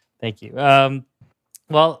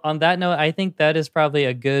 Well, on that note, I think that is probably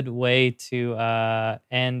a good way to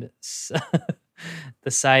end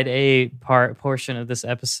the side A portion of this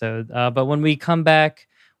episode. But when we come back,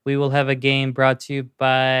 we will have a game brought to you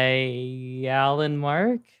by Alan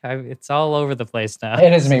Mark. It's all over the place now.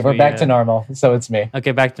 It is me. Since We're we, back to normal, so it's me.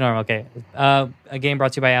 Okay, back to normal. Okay. A game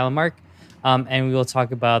brought to you by Alan Mark. And we will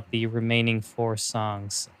talk about the remaining 4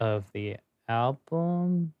 songs of the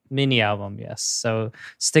album, mini album, yes. So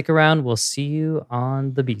stick around. We'll see you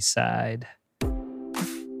on the B-side.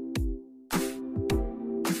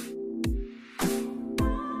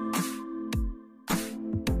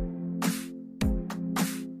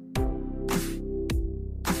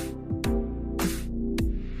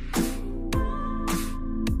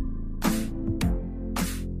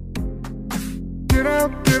 Get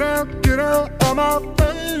out of my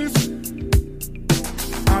face.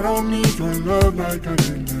 I don't need your love like I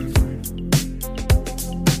did last week.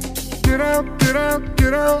 Get out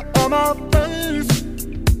of my face.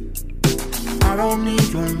 I don't need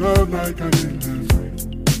your love like I did last week.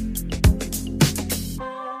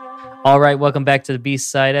 All right, welcome back to the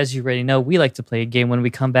B-side. As you already know, we like to play a game when we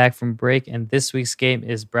come back from break, and this week's game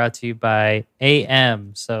is brought to you by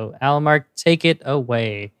AM. So, Alamark, take it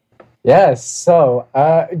away. Yes, so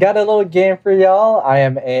got a little game for y'all. I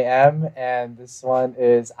am AM, and this one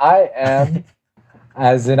is I am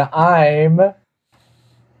As in,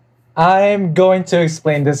 I'm going to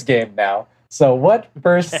explain this game now. So what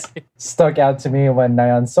first stuck out to me when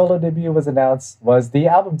Nayeon's solo debut was announced was the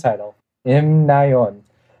album title, Im Nayeon.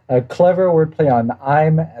 A clever wordplay on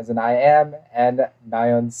I'm as in I am and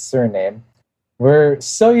Nayeon's surname. We're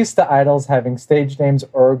so used to idols having stage names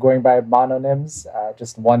or going by mononyms,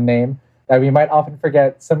 just one name, that we might often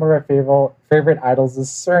forget some of our favorite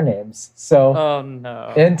idols' surnames. So Oh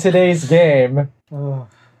no. in today's game, Oh,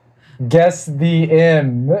 guess the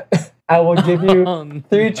Im. I will give you Oh, no.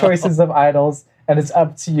 3 choices of idols, and it's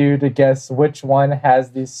up to you to guess which one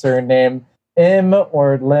has the surname Im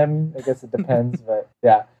or Lim. I guess it depends, but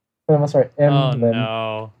yeah, for the most part, Im, Oh Lim.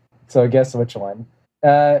 no. So guess which one.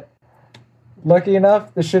 Lucky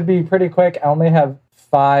enough, this should be pretty quick. I only have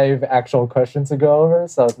 5 actual questions to go over,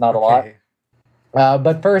 so it's not a lot. okay.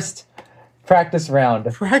 But first, practice round.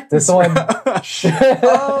 Practice. This one,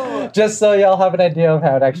 Oh. just so y'all have an idea of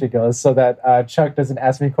how it actually goes, so that Chuck doesn't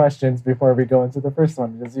ask me questions before we go into the first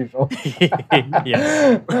one, as usual.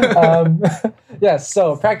 Yes. Yes,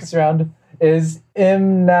 so practice round is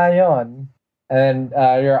Im Nayeon. And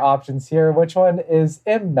your options here, which one is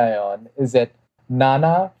Im Nayeon? Is it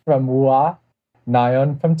Nana from Wua,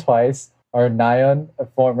 Nayeon from Twice, or Nayeon, a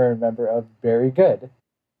former member of Very Good?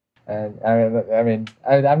 And I'm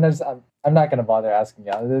not gonna bother asking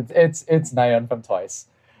y'all. It's Nayeon from Twice.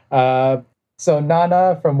 So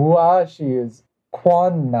Nana from Wua, she is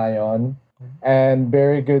Kwon Nayeon, and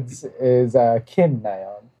Very Good's is Kim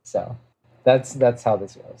Nayeon. So that's how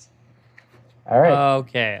this goes. All right.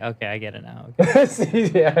 Okay, I get it now. Okay. See,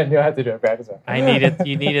 yeah, I knew I had to do a practice round.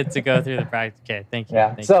 You needed to go through the practice. Okay, thank you.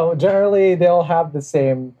 Yeah. Thank So generally they'll have the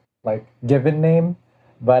same like given name,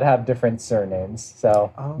 but have different surnames.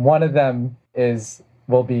 So Oh. one of them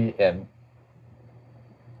will be Im. you.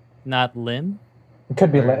 Not Lim? It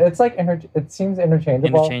could be. Or- It's like it seems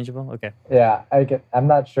interchangeable. Interchangeable? Okay. Yeah, I'm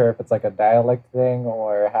not sure if it's like a dialect thing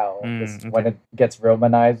or how when it gets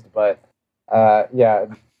romanized, but yeah,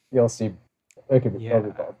 you'll see. It could be Yeah.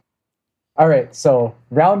 totally both. All right, so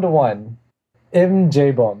round 1, Im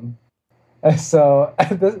Jaebom. So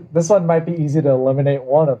this one might be easy to eliminate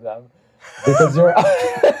one of them because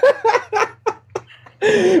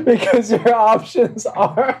because your options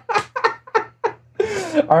are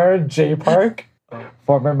J Park,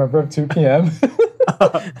 former member of 2PM.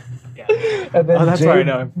 Yeah. And then Oh, that's why I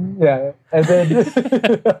know him. Yeah, and then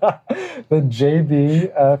then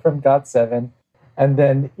JB from GOT7, and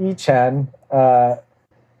then Ichan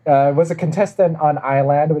was a contestant on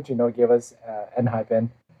Island, which gave us Enhypen.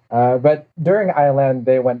 But during Island,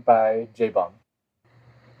 they went by J-Bomb.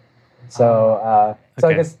 So I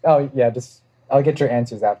Okay. guess just I'll get your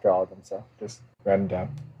answers after all of them. So just write them down.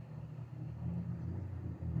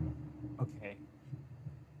 Okay.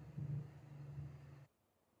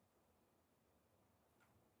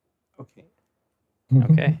 Okay.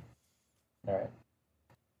 Okay. All right.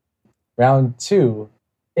 Round 2,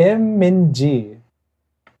 Im Minji.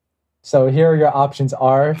 So here your options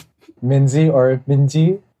are Minzy or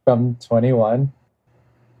Minji from 21,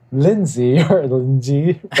 Lindsay or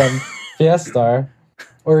Linji from Fiestar,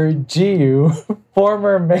 or Jiu,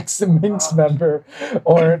 former Minx member,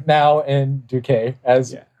 or now in Duque.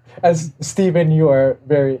 As Steven, you are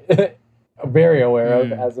very very aware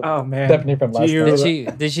of as a Oh man. Stephanie from last Jiu.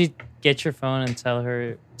 night. Did she get your phone and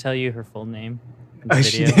tell you her full name? in the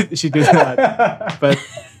She video? did. She did not. But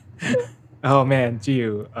oh man,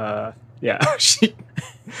 Jiu. Yeah. She.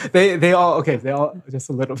 They all just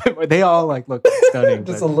a little bit more. They all like look stunning.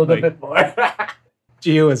 Just but, a little like, bit more.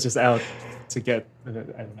 Jiu is just out to get. I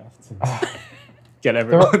don't know. To get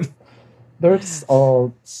everyone. They're just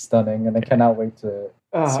all stunning, and I cannot wait to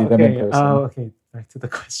see them in person. Oh, okay. Back to the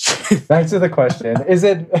question. Back to the question: is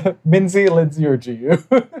it Minzy, Lindsay, or Jiu?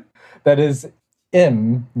 That is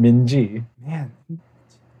Im Minji. Man.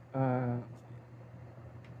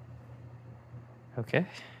 Okay.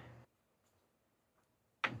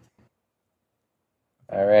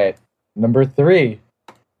 All right, number 3,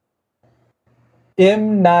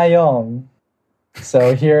 Im Nayeon.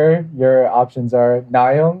 So here your options are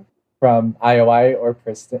Nayeon from IOI or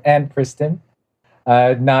Pristin,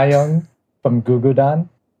 Nayeon from Gugudan,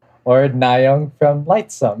 or Nayeon from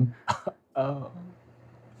Lightsum. Oh.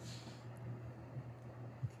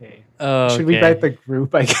 Okay. Oh, Should we write the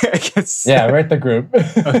group? I guess. Yeah, write the group.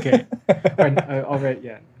 Okay. All right.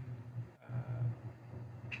 Yeah.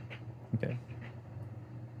 Okay.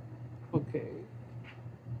 Okay.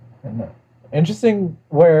 Interesting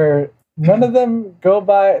where none of them go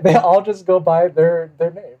by, they all just go by their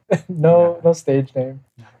name. No stage name.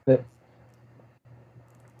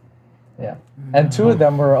 Yeah. And 2 of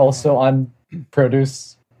them were also on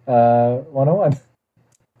produce 101.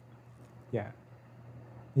 Yeah.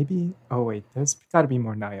 Maybe. Oh wait, there's got to be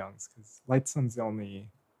more Nayeons because Light Sun's the only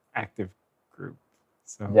active group.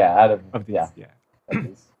 So Yeah, out of of these, yeah, yeah. of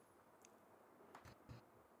these.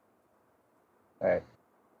 All right,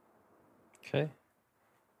 Okay.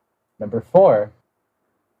 number 4.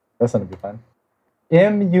 This one will be fun.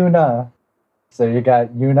 Yuna. So you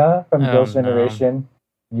got Yuna from Oh, Girls' no. Generation,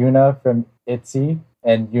 Yuna from ITZY,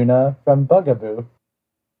 and Yuna from Bugaboo.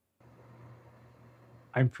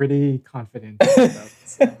 I'm pretty confident about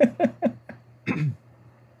this.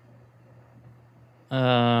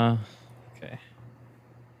 Okay.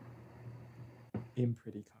 I'm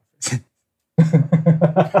pretty confident.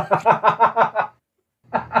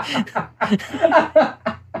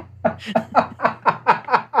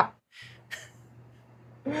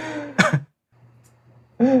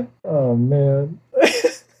 Oh man.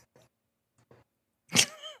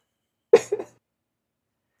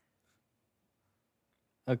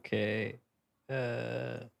 Okay.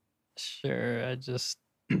 Sure. I just.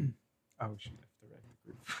 Oh, she left the red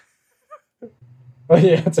group. Oh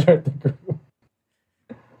yeah, it's right. The group.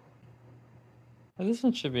 This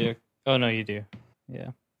one should be. Oh no, you do.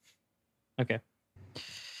 Yeah. Okay.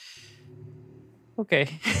 Okay.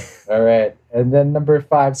 All right, and then number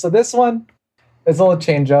 5. So this one is a little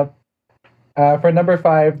change up. For number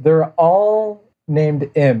 5, they're all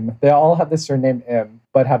named Im. They all have the surname Im,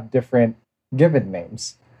 but have different given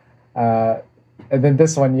names. And then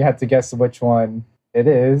this one, you have to guess which one it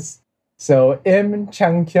is. So Im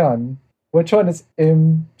Changhyun. Which one is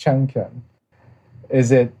Im Changhyun?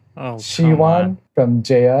 Is it Oh, come Shiwon on. from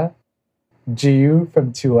Jaya, Jiu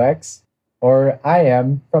from 2X, or I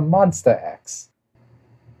Am from Monster X?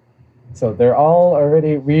 So they're all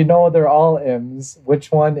already, we know they're all Ims.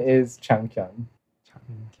 Which one is Changhyun?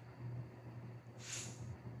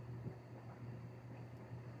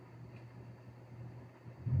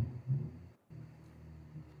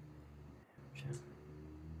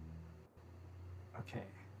 Okay.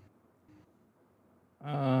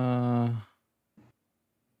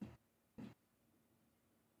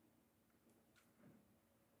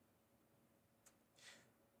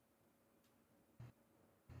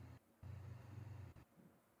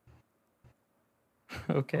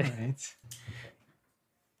 Okay. All right.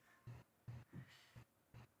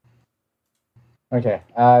 Okay,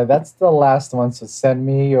 that's the last one. So send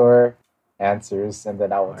me your answers and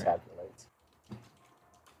then I will Alright. tabulate.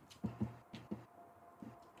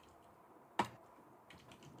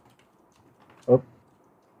 Oh.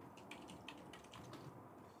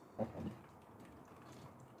 Okay.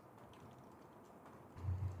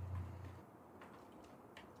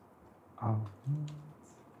 Oh.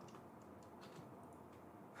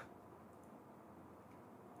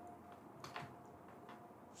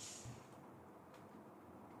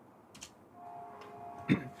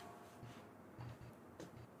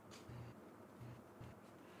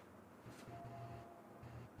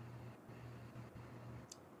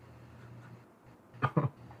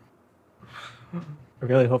 I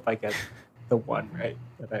really hope I get the one right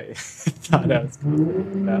that I thought I was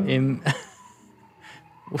going to Im.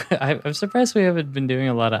 I'm surprised we haven't been doing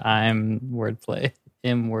a lot of I'm wordplay,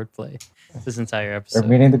 Im wordplay this entire We're episode.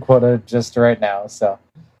 meeting the quota just right now. So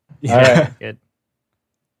Yeah. All right. Good.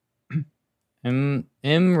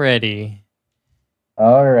 I'm ready.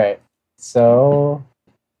 all right. So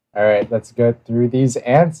all right, let's go through these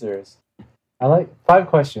answers. I like 5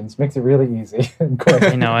 questions. Makes it really easy and quick.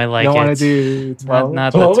 I know, I like Don't it. want to do 12.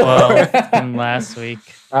 Not the 12. 12 from last week.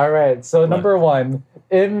 All right. So number 1,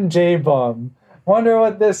 MJ Bum. Wonder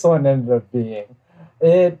what this one ended up being.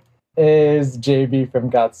 It is JB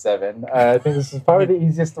from GOT7. I think this is probably the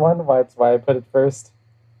easiest one. That's why I put it first.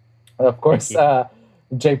 Of course, Thank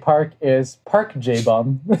J Park is Park J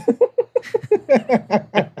Bum.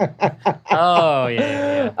 Oh,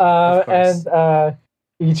 yeah. Of course. And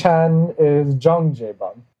Ichan is Jong J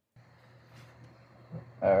Bum.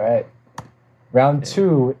 All right. Round Okay.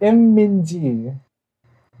 2, Im Min-ji.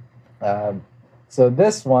 So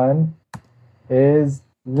this one is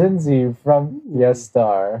Lindsay from Yes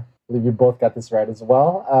Star. I believe you both got this right as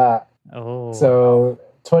well. Oh. So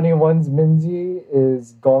 21's Minji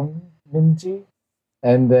is Gong Minji.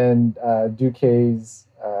 And then Duke's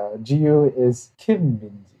Jiu is Kim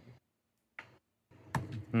Minji.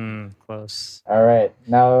 Close. All right.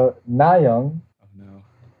 Now, Nayeon. Oh no.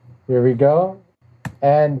 Here we go.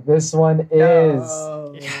 And this one is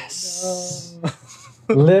Yes.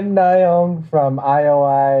 Lim Nayeon from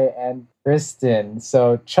IOI and Kristen.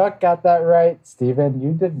 So Chuck got that right. Steven,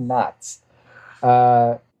 you did not.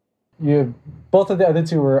 You both of the other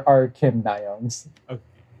two are Kim Nayeons. Okay.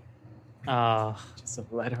 Oh, Just a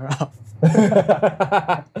letter off.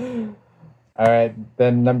 All right,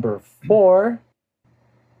 then number 4,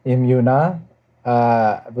 Imuna.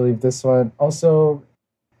 I believe this one also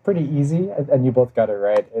pretty easy, and you both got it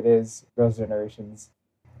right. It is Girls' Generation's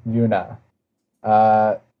Yuna.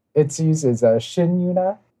 Its use is Shin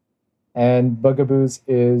Yuna, and Bugaboo's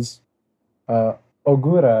is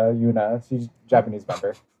Ogura Yuna. She's a Japanese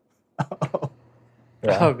member.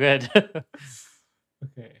 Yeah. oh, good.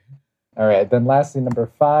 Okay. All right. Then lastly, number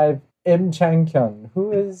 5, Im Chang-kyun.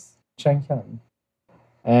 Who is Chang-kyun?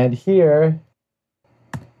 And here,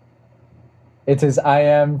 it is I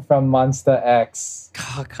am from Monster X.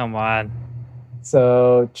 Oh, come on.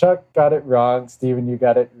 So Chuck got it wrong. Steven, you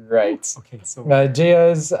got it right. Okay, so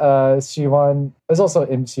Jia's Siwon is also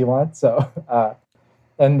Im Siwon. So,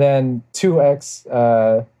 and then 2X,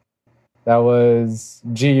 that was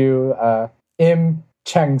Jiu Im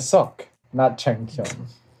Chang Sok, not Chang Kyun.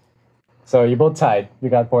 So you both tied. You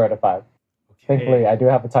got 4 out of 5. Thankfully, I do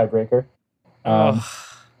have a tiebreaker. Oh,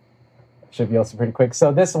 Should be also pretty quick.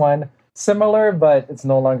 So this one, similar, but it's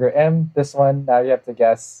no longer M. This one, now you have to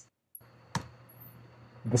guess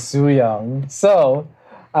the Sooyoung. So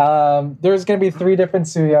there's going to be 3 different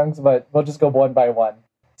Sooyoungs, but we'll just go one by one.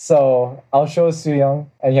 So I'll show Sooyoung,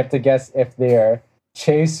 and you have to guess if they're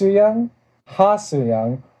Chae Sooyoung, Ha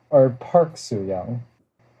Sooyoung, or Park Sooyoung.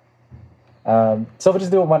 So we'll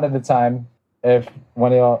just do it one at a time. If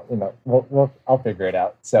one of y'all, I'll figure it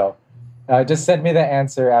out. So just send me the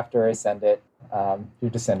answer after I send it. You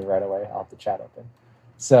just send it right away. I'll have the chat open.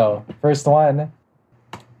 So first one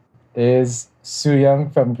is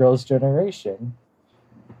Sooyoung from Girls' Generation.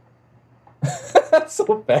 That's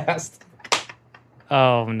so fast.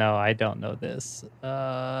 oh no, I don't know this.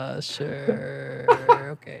 Sure.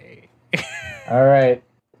 Okay. All right.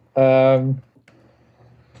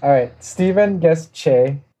 All right. Steven guessed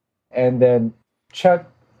Che, and then Chuck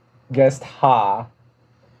guessed Ha.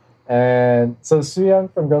 And so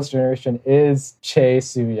Sooyoung from Girls' Generation is Che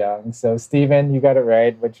Sooyoung. So Steven, you got it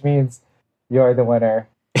right, which means you're the winner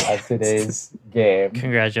of today's game.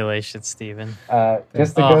 Congratulations, Steven.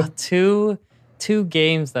 Just to Oh, go, two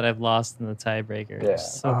games that I've lost in the tiebreaker. Yeah.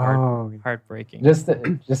 So heartbreaking. just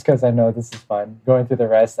because I know this is fun. Going through the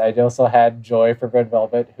rest, I also had Joy for Red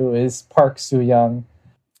Velvet, who is Park Sooyoung,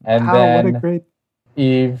 and wow, what a then great.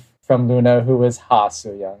 Eve from Luna, who is Ha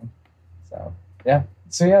Sooyoung. So yeah,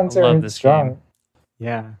 Sooyoungs I love are this strong. game.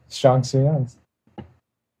 Yeah. Strong Sooyoungs. All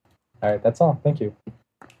right, that's all. Thank you.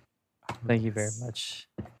 Thank you very much.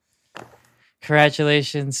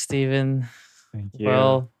 Congratulations, Steven. Thank you.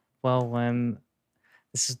 Well, when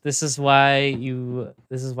this is why you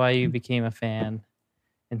became a fan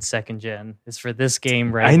in second gen. Is for this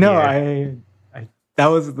game right I know. here. I that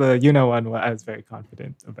was the one what I was very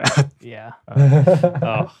confident about. Yeah. Oh,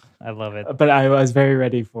 Oh, I love it. But I was very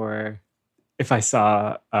ready for if I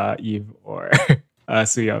saw Eve or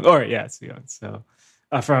Sooyoung Sooyoung. So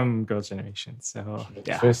from Girls' Generation. So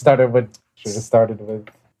yeah, should have started with.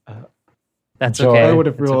 That's Joy. okay. I would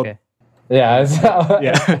have It's ruled- okay. Yeah,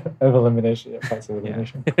 Yeah. of elimination, passive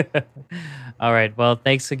elimination. All right. Well,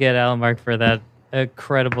 thanks again, Alan Mark, for that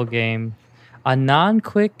incredible game. A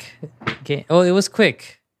non-quick game. Oh, it was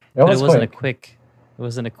quick. It was wasn't quick. a quick. It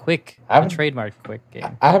wasn't a quick. I haven't- trademark quick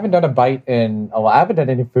game. I haven't done a bite in. Oh, I haven't done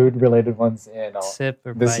any food related ones in. Sip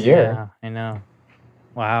or this bite. year. Yeah, I know.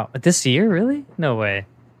 Wow. This year, really? No way.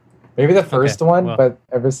 Maybe the first one, well. but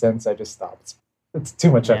ever since I just stopped. It's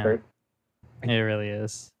too much Yeah. effort. It really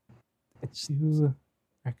is. I do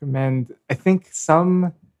recommend. I think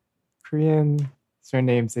some Korean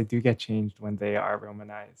surnames they do get changed when they are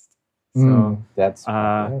romanized. So That's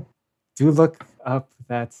uh, do look up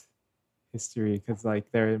that history because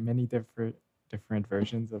like there are many different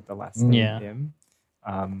versions of the last name Yeah. Im.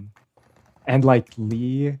 And like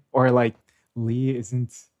Lee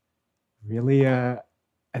isn't really a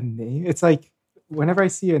name. It's like whenever I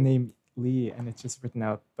see a name Lee and it's just written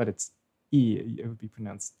out, but it's E, it would be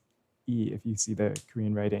pronounced E if you see the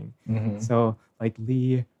Korean writing. Mhm. So like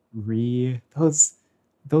Lee, Ri, those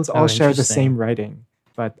all share the interesting. same writing,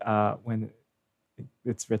 but when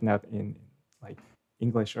it's written out in like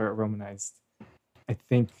English or romanized, I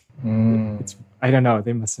think it's I don't know.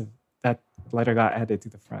 They must have that letter got added to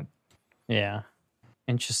the front. Yeah.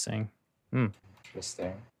 Interesting.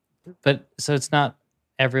 Interesting. But so it's not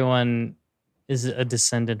everyone is a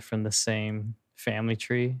descendant from the same family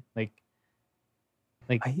tree, like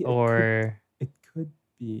or It could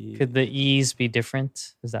be. could the E's be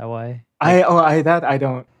different? Is that why? I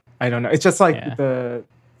don't know. It's just like Yeah. the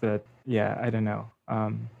I don't know.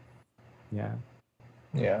 Yeah.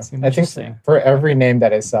 Yeah, Seemed I think interesting. for every name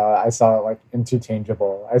that I saw like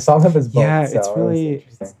interchangeable. I saw them as both. Yeah, so it's it was really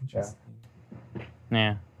interesting. it's interesting.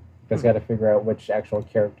 Yeah. You guys got to figure out which actual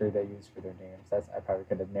character they use for their names. I probably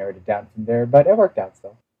could have narrowed it down from there, but it worked out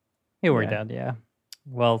still. It worked out, yeah.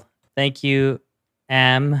 Well, thank you,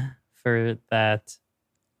 Am, for that.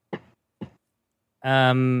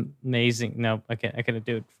 Amazing. No, I couldn't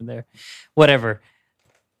do it from there. Whatever.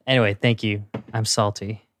 Anyway, thank you. I'm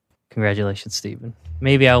salty. Congratulations, Stephen.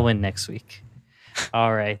 Maybe I'll win next week.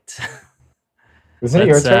 All right. Isn't it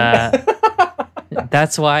your Let's, turn?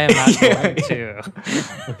 That's why I'm not going to.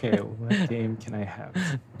 Okay, what game can I have?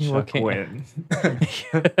 What Chuck game- win.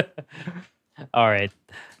 All right.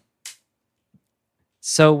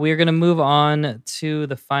 So we're going to move on to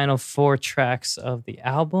the final 4 tracks of the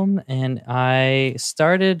album. And I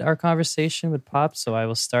started our conversation with Pop, so I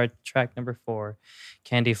will start track number 4,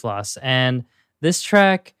 Candy Floss. And this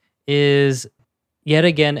track is yet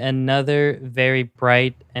again another very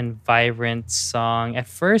bright and vibrant song. At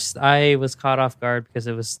first, I was caught off guard because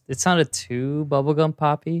it sounded too bubblegum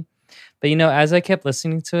poppy. But as I kept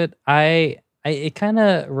listening to it, it kind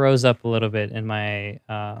of rose up a little bit in my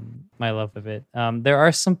my love of it. There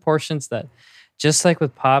are some portions that, just like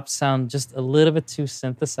with Pop, sound just a little bit too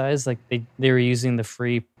synthesized. Like they were using the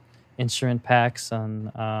free instrument packs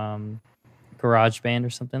on GarageBand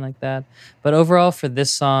or something like that. But overall, for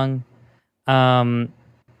this song, I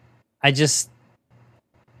just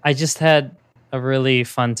had a really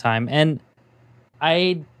fun time, and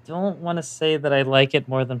I don't want to say that I like it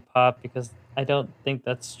more than Pop because I don't think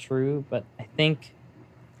that's true. But I think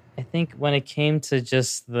when it came to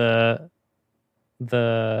just the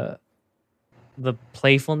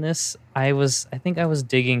playfulness, I think I was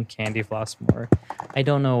digging Candy Floss more. I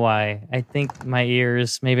don't know why. I think my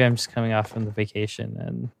ears. Maybe I'm just coming off from the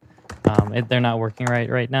vacation and they're not working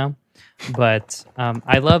right now. But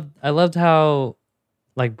I loved how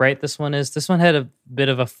like bright this one is. This one had a bit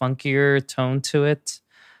of a funkier tone to it,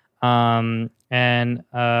 the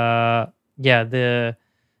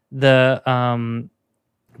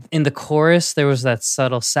in the chorus there was that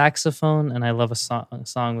subtle saxophone, and I love a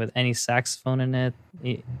song with any saxophone in it,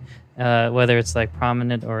 whether it's like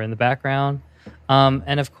prominent or in the background.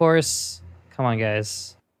 And of course, come on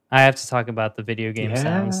guys, I have to talk about the video game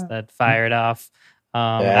sounds that fired off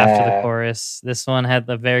after the chorus. This one had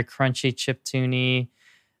the very crunchy, chiptune-y,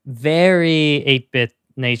 very 8-bit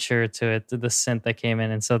nature to it, to the synth that came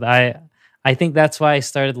in. And so I think that's why I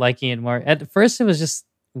started liking it more. At first, it was just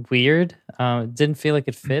weird. It didn't feel like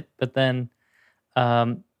it fit, but then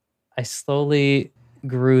I slowly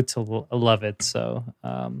grew to love it. So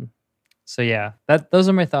yeah, those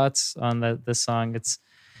are my thoughts on this song.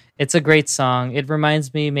 It's a great song. It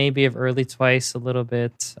reminds me maybe of Early Twice a little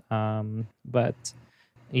bit, but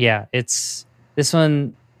yeah, it's this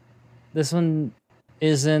one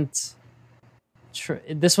isn't.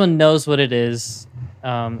 This one knows what it is.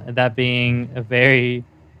 That being a very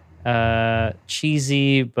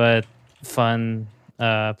cheesy but fun,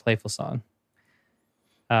 playful song.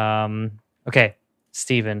 Okay,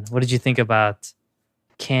 Steven, what did you think about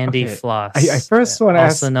Candy Floss? I first want to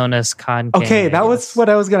ask, also known as cotton candy. Okay, that was what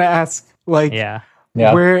I was gonna ask. Like, yeah.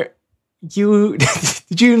 where you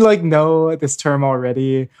did you like know this term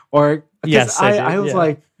already, or yes, I was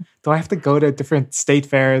like, do I have to go to different state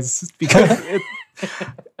fairs because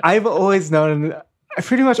I've always known, I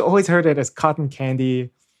pretty much always heard it as cotton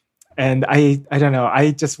candy, and I don't know,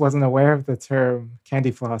 I just wasn't aware of the term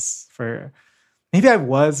candy floss. For maybe I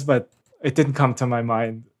was, but it didn't come to my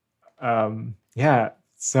mind. Yeah,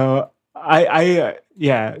 so I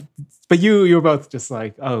but you were both just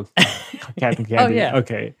like, oh, cotton candy. Oh, yeah.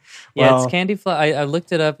 Okay, Yeah, well, it's candy floss. I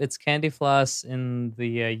looked it up. It's candy floss in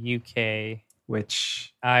the UK,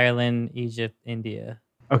 which Ireland, Egypt, India.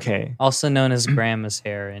 okay, Also known as grandma's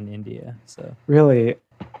hair in India. So really,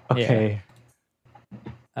 okay.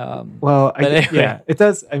 Well, but anyway. yeah, it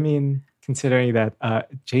does. I mean, considering that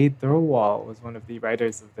Jade Thirlwall was one of the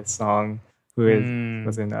writers of this song, who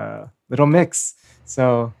was in Little Mix,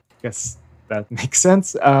 so I guess that makes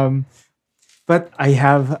sense. But I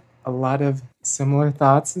have a lot of similar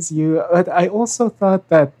thoughts as you. But I also thought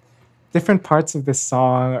that different parts of this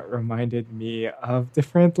song reminded me of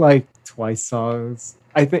different like Twice songs.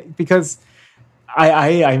 I think because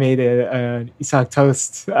I made an Isaac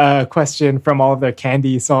Toast question from all of their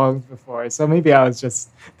Candy songs before, so maybe I was just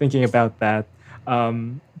thinking about that.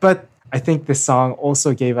 But I think this song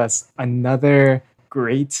also gave us another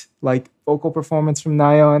great like vocal performance from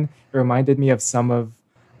Nayeon. It reminded me of some of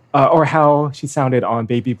or how she sounded on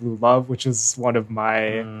Baby Blue Love, which is one of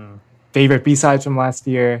my favorite B-sides from last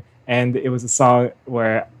year. And it was a song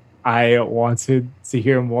where I wanted to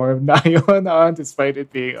hear more of Nayeon on, despite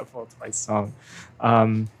it being a full Twice song.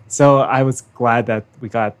 So I was glad that we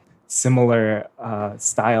got similar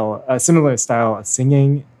style of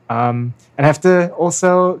singing. And I have to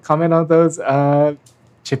also comment on those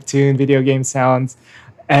chiptune video game sounds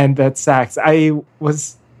and that sax. I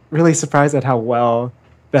was really surprised at how well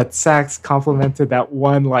that sax complemented that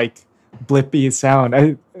one like blippy sound.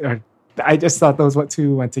 I just thought those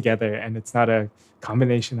two went together, and it's not a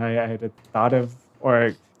combination I had thought of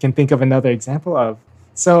or can think of another example of.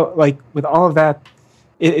 So like with all of that,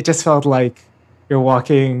 it just felt like you're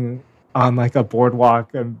walking on like a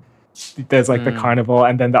boardwalk, and there's like the carnival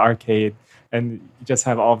and then the arcade, and you just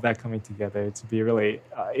have all of that coming together to be really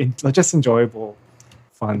just enjoyable,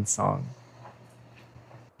 fun song.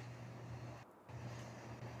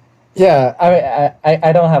 Yeah,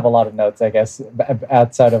 I don't have a lot of notes, I guess,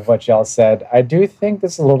 outside of what y'all said. I do think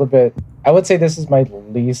this is a little bit. I would say this is my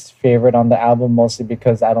least favorite on the album, mostly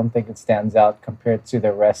because I don't think it stands out compared to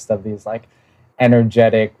the rest of these like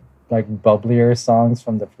energetic, like bubblier songs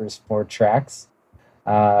from the first 4 tracks.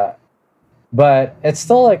 But it's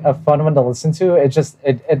still like a fun one to listen to.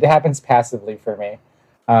 It happens passively for me.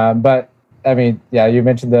 But I mean, yeah, you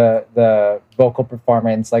mentioned the vocal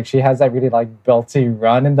performance. Like she has that really like belty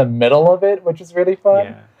run in the middle of it, which is really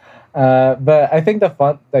fun. Yeah. But I think the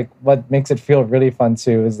fun, like what makes it feel really fun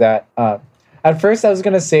too, is that at first I was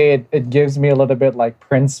gonna say it gives me a little bit like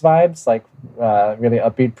Prince vibes, like really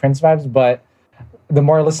upbeat Prince vibes. But the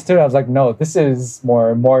more I listened to it, I was like, no, this is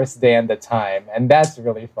more Morris Day and the Time, and that's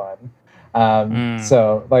really fun.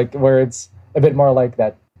 So like where it's a bit more like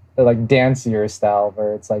that, like dancier style,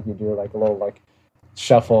 where it's like you do like a little like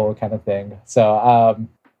shuffle kind of thing. So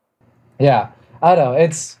yeah, I don't know.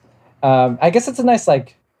 It's I guess it's a nice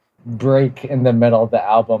like break in the middle of the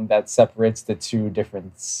album that separates the two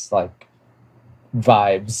different like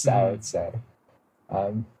vibes. I would say.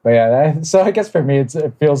 But yeah, so I guess for me,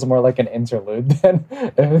 it feels more like an interlude than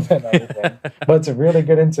anything. But it's a really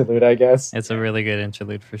good interlude, I guess. It's a really good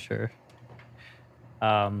interlude for sure.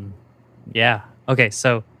 Yeah. Okay.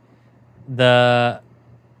 So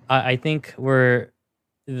I think we're,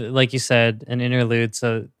 like you said, an interlude.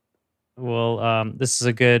 So this is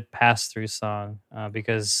a good pass through song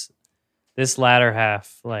because this latter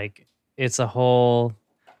half, like it's a whole,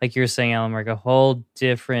 like you were saying, Alan, like a whole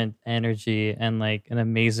different energy and like an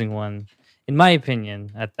amazing one, in my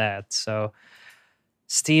opinion, at that. So,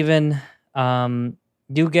 Steven,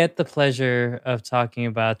 you get the pleasure of talking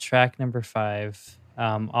about track number 5,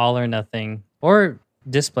 All or Nothing, or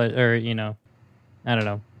Display, or, I don't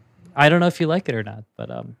know. I don't know if you like it or not, but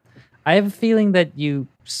I have a feeling that you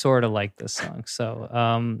sort of like this song.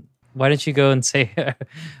 So, why don't you go and say,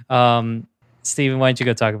 Steven, why don't you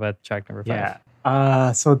go talk about track number 5? Yeah.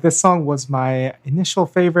 So this song was my initial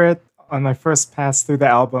favorite on my first pass through the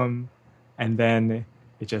album, and then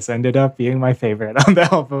it just ended up being my favorite on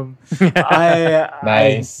the album. Nice.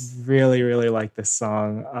 I really, really like this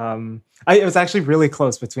song. It was actually really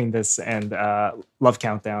close between this and Love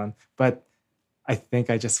Countdown, but I think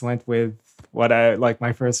I just went with what I like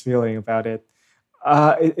my first feeling about it.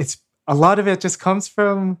 It's a lot of it just comes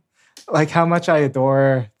from like how much I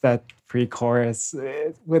adore that pre-chorus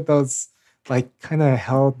with those like kind of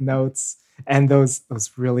held notes and those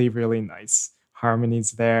really, really nice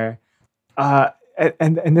harmonies there.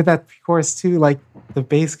 And then that chorus too, like the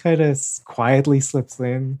bass kind of quietly slips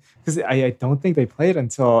in because I don't think they played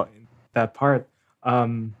until that part.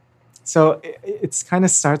 So it's kind of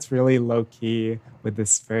starts really low key with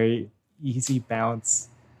this very easy bounce,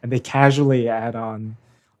 and they casually add on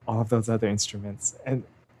all of those other instruments, and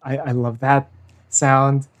I love that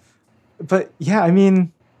sound. But yeah, I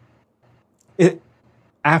mean, it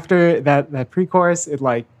after that pre-chorus, it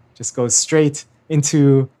like just goes straight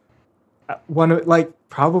into one of like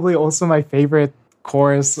probably also my favorite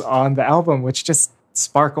chorus on the album, which just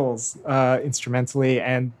sparkles instrumentally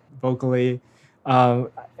and vocally,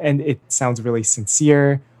 and it sounds really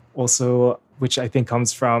sincere. Also, which I think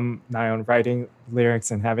comes from Nayeon writing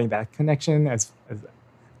lyrics and having that connection. As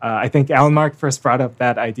I think Alan Mark first brought up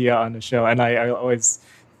that idea on the show, and I always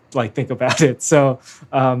like think about it. So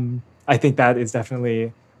I think that is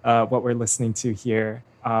definitely what we're listening to here.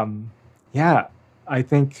 Yeah, I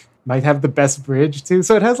think might have the best bridge too.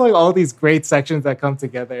 So it has like all these great sections that come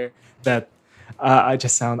together that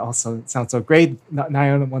just sound so great.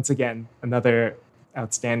 Nayeon, once again, another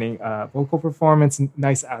outstanding vocal performance,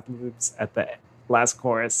 nice ad-libs at the last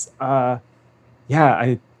chorus. Yeah,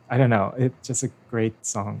 I don't know. It's just a great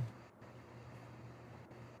song.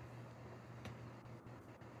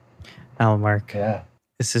 Alan Mark, Yeah.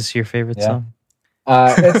 is this your favorite song?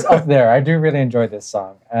 It's up there. I do really enjoy this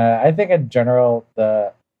song. I think in general,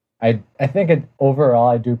 I think overall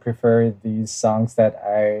I do prefer these songs that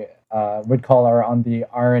I would call are on the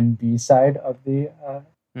R&B side of the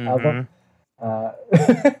album. Uh,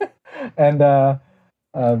 and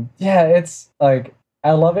yeah, it's like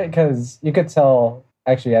I love it because you could tell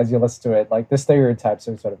actually as you listen to it, like the stereotypes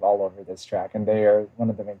are sort of all over this track, and they are one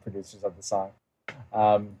of the main producers of the song.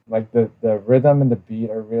 Like the rhythm and the beat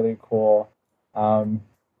are really cool. Um,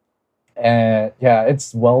 and yeah,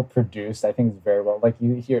 it's well produced. I think it's very well. Like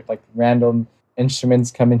you hear like random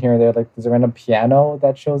instruments come in here and there. Like there's a random piano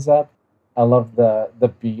that shows up. I love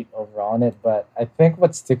the beat overall on it, but I think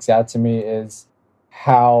what sticks out to me is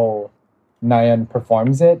how Nayeon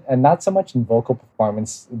performs it, and not so much in vocal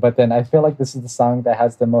performance. But then I feel like this is the song that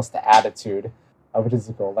has the most attitude, which is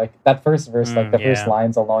cool. Like that first verse, like the first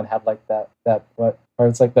lines alone have like that what, or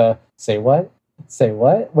it's like the say what,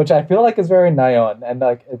 which I feel like is very Nayeon, and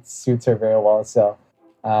like it suits her very well. So,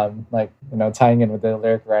 like tying in with the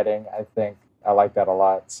lyric writing, I think I like that a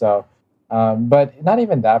lot. So. But not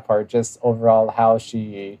even that part, just overall how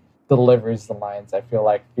she delivers the lines, I feel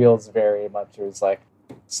like feels very much there's like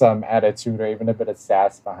some attitude or even a bit of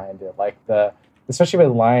sass behind it. Like especially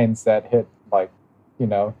with lines that hit like,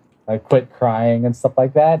 like quit crying and stuff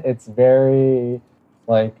like that. It's very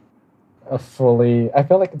like I feel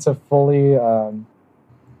like it's a fully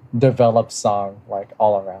developed song, like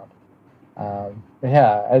all around.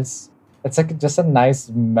 Yeah, it's like just a nice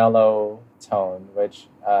mellow tone, which,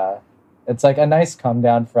 it's like a nice come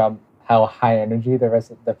down from how high energy the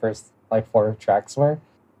rest of the first like 4 tracks were,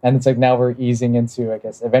 and it's like now we're easing into, I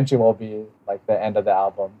guess eventually will be like the end of the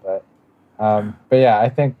album, but yeah, I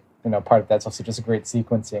think part of that's also just great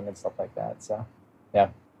sequencing and stuff like that. So yeah.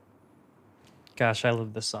 Gosh, I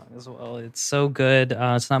love this song as well. It's so good.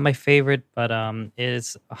 It's not my favorite, but it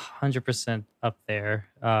is 100% up there.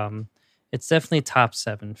 It's definitely top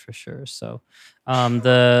 7 for sure. So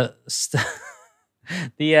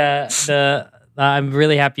I'm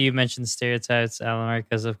really happy you mentioned stereotypes, Alamar,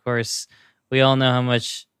 because of course we all know how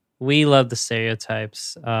much we love the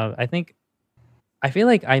stereotypes. I feel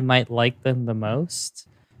like I might like them the most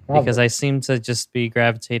because I seem to just be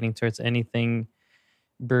gravitating towards anything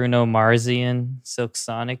Bruno Marsian, Silk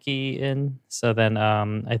Sonic-y in. So then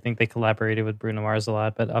I think they collaborated with Bruno Mars a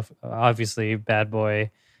lot, but obviously Bad Boy.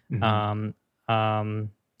 Now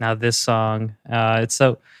this song, it's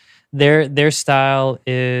so. Their style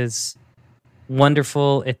is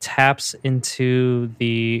wonderful. It taps into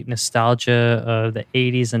the nostalgia of the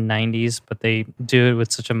 80s and 90s, but they do it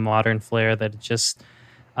with such a modern flair that it just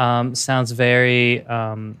sounds very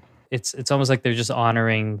it's almost like they're just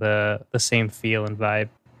honoring the same feel and vibe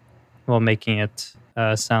while making it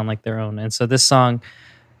sound like their own. And so this song,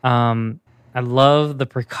 I love the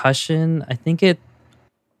percussion. I think I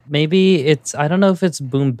don't know if it's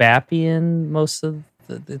boom bappian most of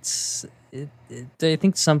I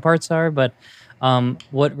think some parts are, but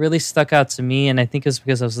what really stuck out to me, and I think it was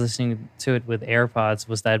because I was listening to it with AirPods,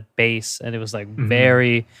 was that bass, and it was like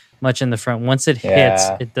very much in the front. Once it hits,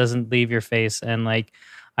 it doesn't leave your face, and like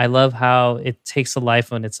I love how it takes a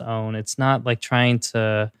life on its own. It's not like trying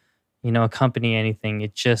to, accompany anything.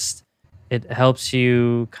 It helps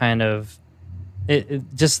you kind of. It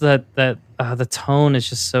just that the tone is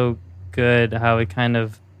just so good. How it kind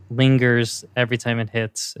of lingers every time it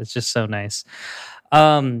hits. It's just so nice.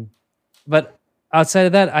 But outside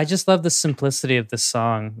of that, I just love the simplicity of the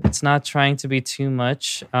song. It's not trying to be too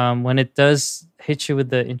much. When it does hit you with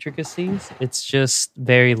the intricacies, it's just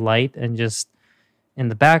very light and just in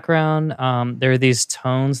the background. There are these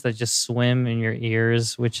tones that just swim in your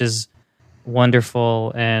ears, which is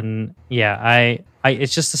wonderful. And yeah, I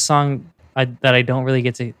it's just a song that I don't really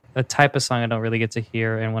get to, a type of song I don't really get to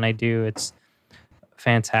hear. And when I do, it's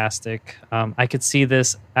fantastic. I could see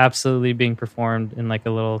this absolutely being performed in like a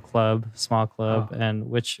little small club, and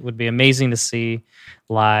which would be amazing to see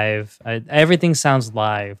live. Everything sounds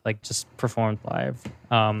live, like just performed live,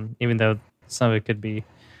 even though some of it could be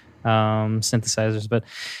synthesizers. But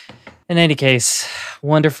in any case,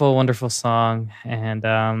 wonderful song,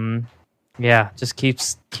 and yeah, just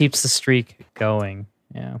keeps the streak going.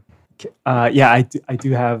 Yeah. Yeah, I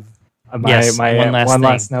do have my one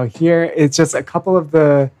last note here. It's just a couple of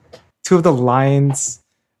two of the lines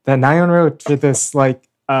that Nayeon wrote for this, like,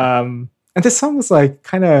 and this song was like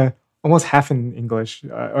kind of almost half in English,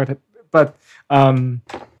 but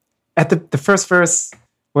at the first verse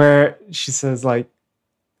where she says like,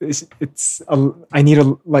 I need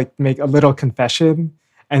to like make a little confession.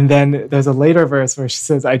 And then there's a later verse where she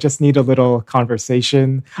says, I just need a little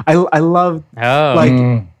conversation. I love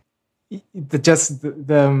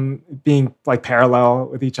them being like parallel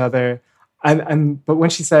with each other. And but when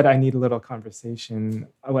she said I need a little conversation,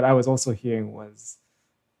 what I was also hearing was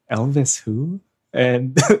Elvis who?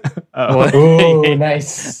 And What? Ooh,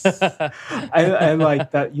 nice. I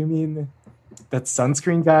like that. You mean that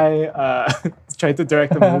sunscreen guy tried to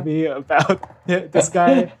direct a movie about this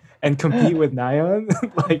guy and compete with Nayeon?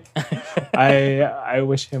 Like, I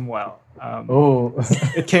wish him well. Ooh.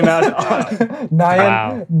 It came out.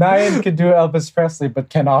 Wow. Nayeon could do Elvis Presley, but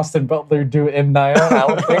can Austin Butler do M. Nayeon? I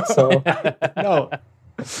don't think so. No.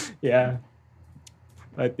 Yeah.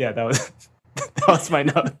 But yeah, that was my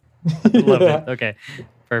note. Love it. Okay,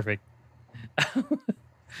 perfect.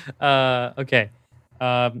 Okay.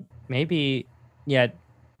 Maybe, yeah.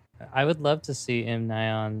 I would love to see M.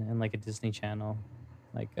 Nayeon in like a Disney Channel,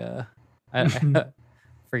 like I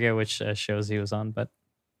forget which shows he was on, but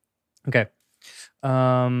okay.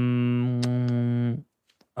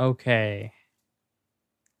 Okay.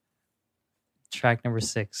 Track number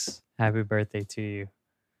 6. Happy birthday to you.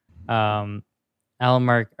 Alan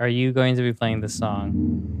Mark, are you going to be playing this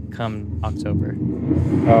song come October?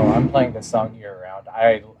 Oh, I'm playing this song year round.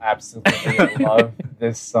 I absolutely love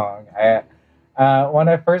this song. When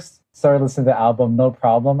I first started listening to the album, No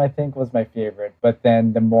Problem, I think, was my favorite. But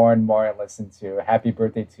then the more and more I listen to Happy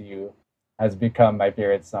Birthday to You has become my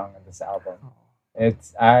favorite song on this album.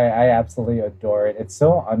 I absolutely adore it. It's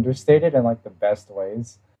so understated in like the best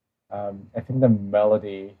ways. I think the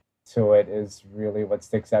melody to it is really what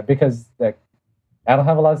sticks out because like I don't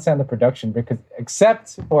have a lot to say on the production because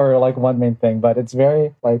except for like one main thing, but it's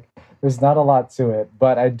very like there's not a lot to it.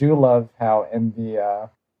 But I do love how in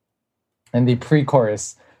the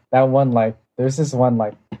pre-chorus, that one like there's this one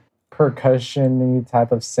like percussion-y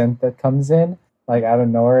type of synth that comes in like out of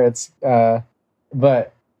nowhere. It's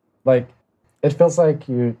but like it feels like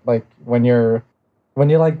you like when you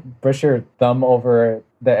like brush your thumb over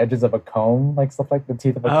the edges of a comb, like stuff like the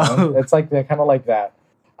teeth of a comb. It's like they're kind of like that.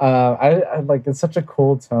 I like it's such a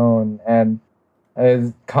cool tone and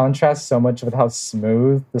it contrasts so much with how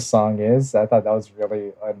smooth the song is. I thought that was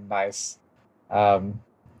really a nice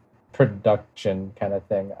production kind of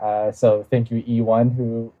thing. So thank you E1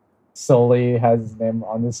 who solely has his name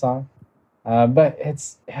on this song. But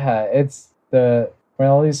it's the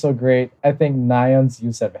melody is so great. I think Nayeon's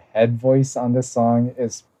use of head voice on this song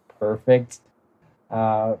is perfect.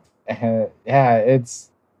 And yeah, it's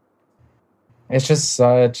just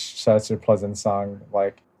such a pleasant song.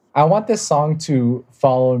 Like I want this song to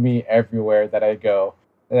follow me everywhere that I go.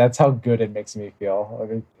 That's how good it makes me feel.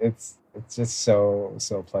 Like, it's just so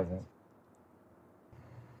pleasant.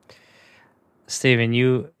 Steven,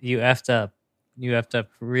 you effed up. You effed up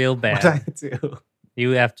real What did bad. I do?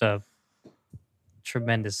 You effed up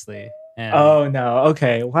tremendously. And, Oh no.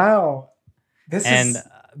 Okay. Wow. This and is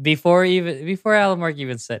before Alan Mark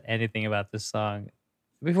even said anything about this song,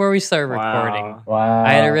 before we started recording, wow. Wow.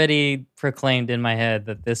 I had already proclaimed in my head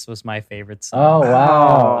that this was my favorite Oh song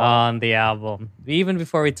wow. on the album, even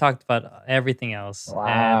before we talked about everything else.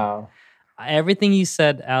 Wow. And everything you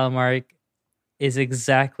said, Alan Mark, is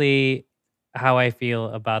exactly how I feel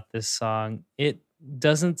about this song. It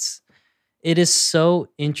is so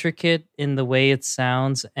intricate in the way it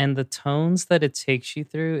sounds, and the tones that it takes you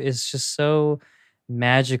through is just so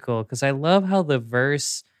magical. Because I love how the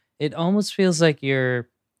verse, it almost feels like you're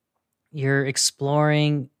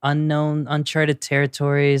exploring unknown, uncharted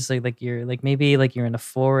territories. Like you're like maybe like you're in a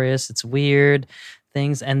forest. It's weird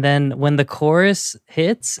things, and then when the chorus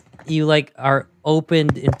hits, you like are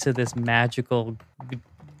opened into this magical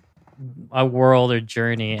a world or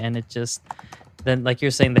journey, and it just then like you're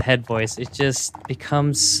saying the head voice, it just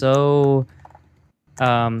becomes so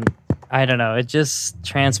I don't know, it just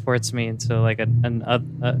transports me into like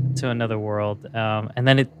to another world, and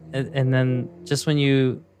then just when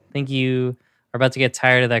you think you are about to get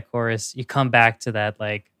tired of that chorus, you come back to that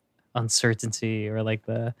like uncertainty or like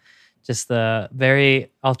the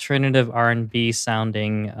very alternative R&B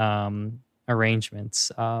sounding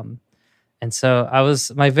arrangements. And so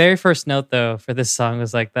my very first note though for this song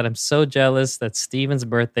was like that I'm so jealous that Steven's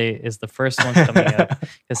birthday is the first one coming up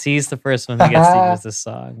because he's the first one who gets to use this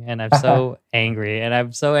song. And I'm so angry. And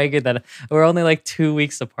I'm so angry that we're only like 2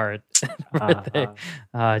 weeks apart. Birthday.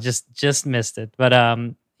 Just missed it. But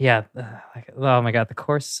yeah, like, oh my God, the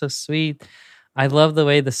chorus is so sweet. I love the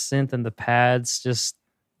way the synth and the pads just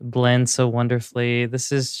blend so wonderfully.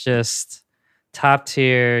 This is just top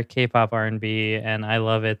tier K-pop R&B, and I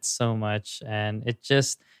love it so much. And it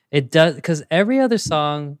does, because every other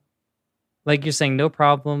song, like you're saying, No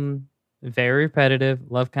Problem, very repetitive.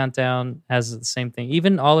 Love Countdown has the same thing.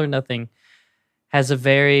 Even All or Nothing has a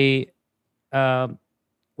very like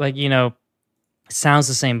like, sounds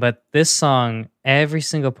the same, but this song, every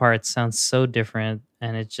single part sounds so different,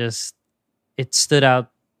 and it stood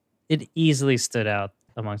out. It easily stood out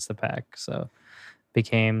amongst the pack. So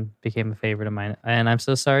became a favorite of mine. And I'm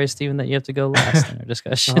so sorry, Steven, that you have to go last in our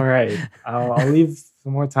discussion. All right, I'll leave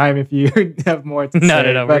some more time if you have more to No, say.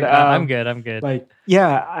 no, no. But I'm good. I'm good. like,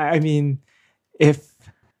 yeah, I mean, if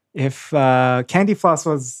Candy Floss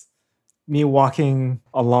was me walking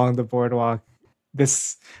along the boardwalk,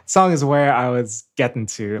 this song is where I was getting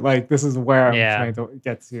to. Like, this is where I'm Yeah. trying to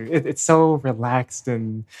get to. It's so relaxed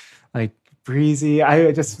and like breezy.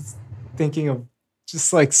 I just was thinking of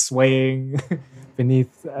just like swaying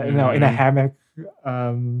beneath, in a Mhm. hammock,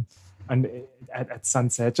 at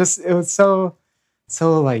sunset. Just it was so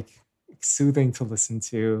like soothing to listen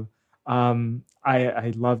to.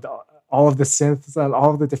 I loved all of the synths and all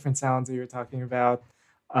of the different sounds that you were talking about.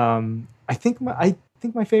 I think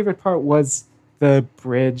my favorite part was the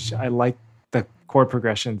bridge. I liked the chord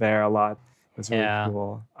progression there a lot. It was really Yeah.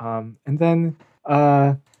 cool. And then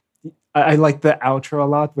I like the outro a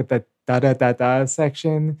lot with the da da da da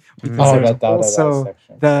section, because Oh, there's that da-da-da also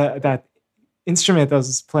section. that instrument that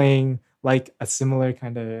was playing like a similar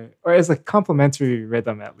kind of, or as a complementary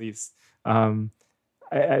rhythm at least. I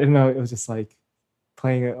don't know. It was just like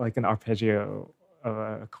playing it like an arpeggio of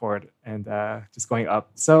a chord and just going up.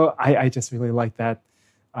 So I just really like that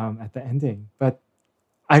at the ending. But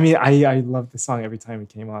I mean, I loved the song every time it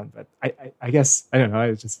came on. But I guess I don't know.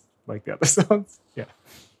 I just like the other songs. Yeah.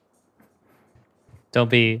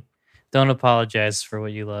 Don't apologize for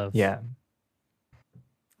what you love. Yeah.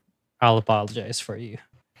 I'll apologize for you.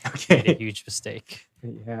 Made a Okay. huge mistake.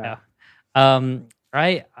 Yeah.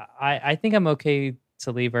 I think I'm okay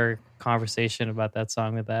to leave our conversation about that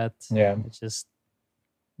song with that. Yeah. It's just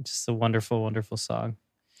a wonderful, wonderful song.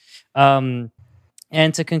 And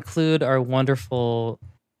to conclude our wonderful,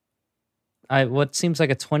 what seems like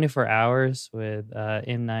a 24 hours with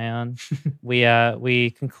in Nayeon, we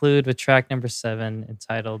conclude with track number 7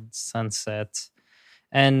 entitled Sunset,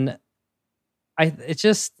 and it's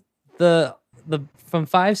just the from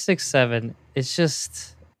 5, 6, 7. It's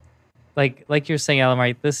just like you're saying, Alan,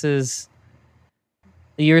 right? This is,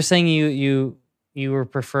 you were saying you were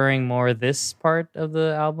preferring more this part of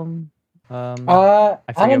the album. I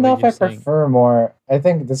forget don't know what if I you're saying. prefer more. I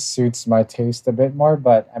think this suits my taste a bit more,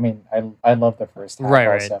 but I mean, I love the first half Right.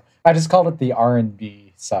 also. I just called it the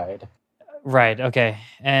R&B side. Right. Okay.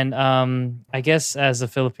 And I guess as a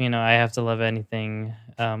Filipino, I have to love anything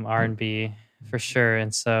R&B for sure.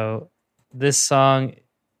 And so this song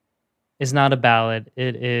is not a ballad.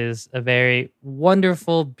 It is a very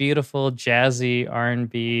wonderful, beautiful, jazzy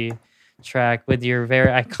R&B track with your very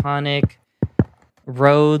iconic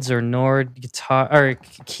Rhodes or Nord guitar or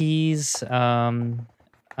keys.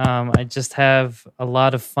 I just have a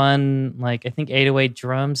lot of fun, like I think 808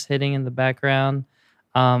 drums hitting in the background.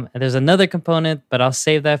 And there's another component, but I'll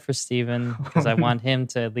save that for Steven because I want him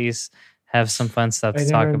to at least have some fun stuff I to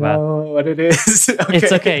talk never about. know what it is. Okay.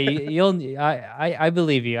 It's okay. I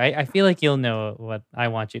believe you. I feel like you'll know what I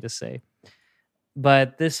want you to say.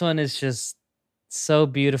 But this one is just so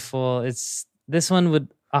beautiful. This one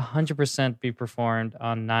would 100% be performed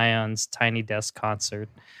on Nayeon's Tiny Desk concert.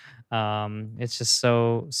 It's just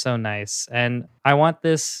so nice, and I want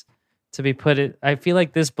this to be I feel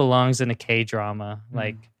like this belongs in a K-drama,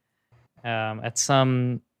 like at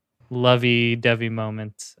some lovey-dovey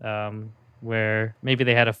moment where maybe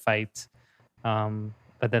they had a fight,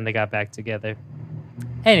 but then they got back together.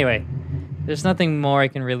 Anyway, there's nothing more I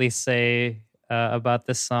can really say about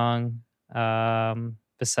this song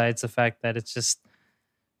besides the fact that it's just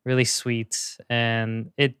really sweet,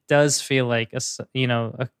 and it does feel like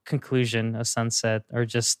a conclusion, a sunset, or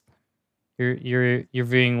just you're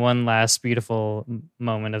viewing one last beautiful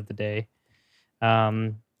moment of the day.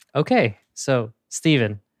 Okay, so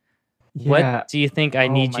Steven, Yeah. what do you think I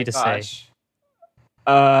Oh need my you to say? gosh.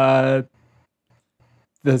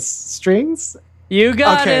 The strings. You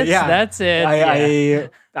got Okay, it. yeah. That's it. Yeah.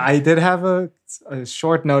 I did have a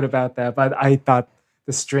short note about that, but I thought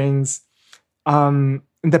the strings,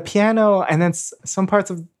 the piano, and then some parts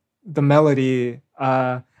of the melody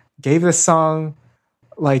gave the song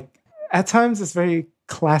like at times this very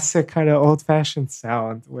classic kind of old-fashioned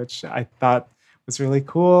sound, which I thought was really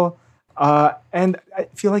cool. And I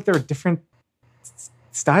feel like there were different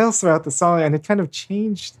styles throughout the song, and it kind of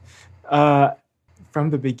changed from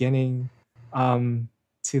the beginning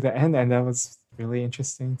to the end, and that was really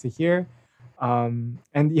interesting to hear. And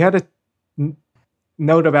you had a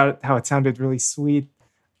note about how it sounded really sweet,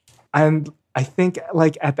 and I think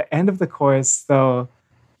like at the end of the chorus, though,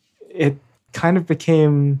 it kind of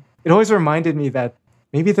became. It always reminded me that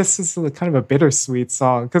maybe this is kind of a bittersweet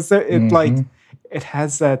song because it like Mhm. it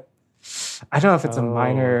has that. I don't know if it's a Oh,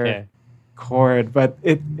 minor okay. chord, but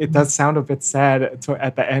it does sound a bit sad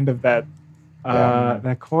at the end of that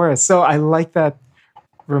that chorus. So I like that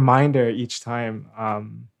reminder each time.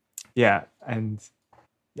 Yeah, and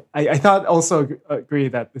I thought also agree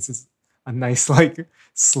that this is a nice like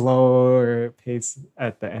slower pace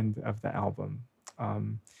at the end of the album.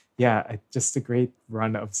 Yeah, just a great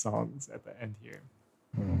run of songs at the end here.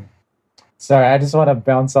 Sorry, I just want to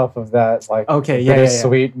bounce off of that like Okay, yeah, yeah, yeah.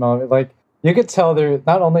 bittersweet moment. Like you could tell there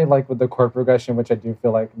not only like with the chord progression, which I do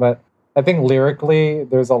feel like, but I think lyrically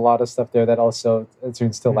there's a lot of stuff there that also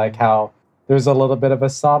attunes to like how there's a little bit of a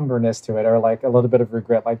somberness to it, or like a little bit of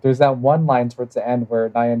regret. Like there's that one line towards the end where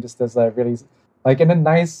Nayeon just does that really like in a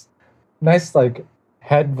nice like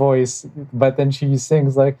head voice, but then she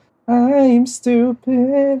sings like I'm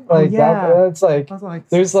stupid. Oh, Like yeah. that's like I was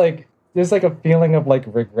like, there's like a feeling of like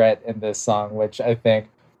regret in this song, which I think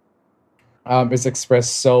is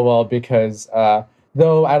expressed so well because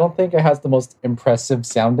though I don't think it has the most impressive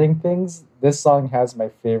sounding things, this song has my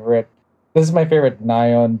favorite. This is my favorite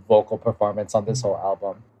Nayeon vocal performance on this whole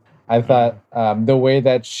album. I thought the way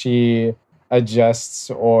that she adjusts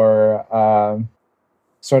or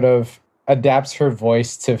sort of adapts her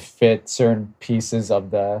voice to fit certain pieces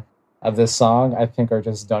of the song, I think are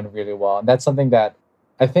just done really well. And that's something that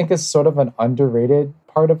I think is sort of an underrated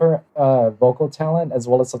part of her vocal talent, as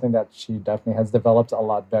well as something that she definitely has developed a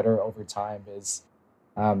lot better over time. Is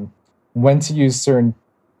when to use certain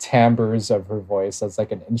timbres of her voice as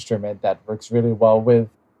like an instrument that works really well with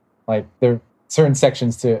like there are certain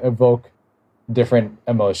sections to evoke different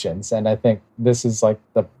emotions, and I think this is like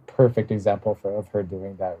the perfect example of her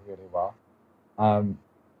doing that really well. Um,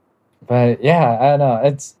 but yeah, I don't know.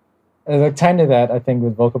 It's like tying to that. I think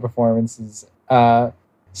with vocal performances,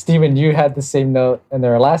 Steven, you had the same note in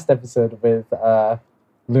our last episode with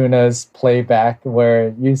Luna's playback, where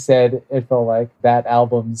you said it felt like that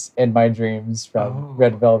album's "In My Dreams" from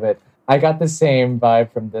Red Velvet. I got the same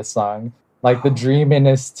vibe from this song, like the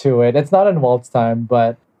dreaminess to it. It's not in waltz time,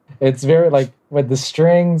 but it's very like with the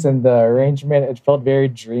strings and the arrangement. It felt very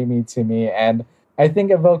dreamy to me, and I think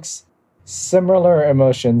evokes similar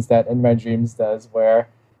emotions that "In My Dreams" does, where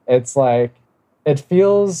it's like it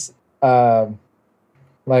feels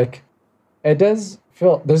like it does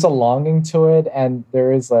feel there's a longing to it, and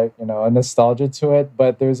there is like a nostalgia to it,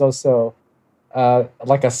 but there's also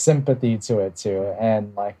like a sympathy to it too,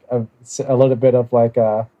 and like a little bit of like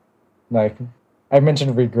I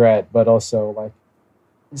mentioned regret, but also like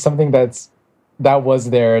something that was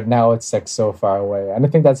there, now it's like so far away. And I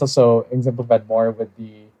think that's also exemplified more with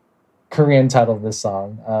the Korean title of this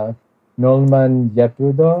song, Nolman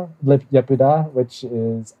Yepuda, which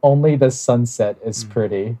is only the sunset is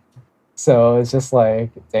pretty. So it's just like,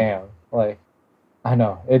 damn, like I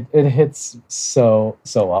know it hits so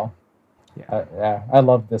well. Yeah, I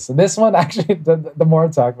love this. And this one actually, the more I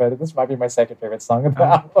talk about it, this might be my second favorite song of the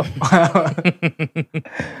album.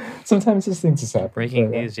 Sometimes these things just happen.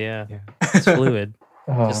 Breaking but, news, yeah. It's fluid.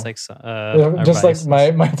 Just like our just like biases.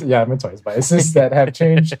 my choice biases that have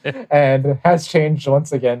changed and has changed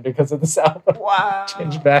once again because of this album. Wow.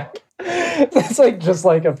 Changed back. It's like just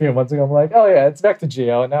like a few months ago, I'm like, oh yeah, it's back to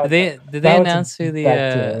Geo now. Did they now it's announce who the back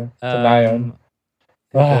to Nayeon.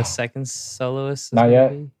 who Ah. the second soloist is Not gonna yet.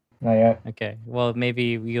 be? Not yet. Okay, well maybe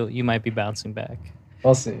you might be bouncing back.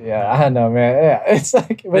 We'll see. Yeah, I don't know, man. Yeah, it's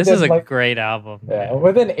like This is a like, great album. yeah,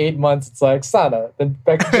 within 8 months, it's like Sana, then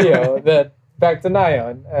back to Geo, then back to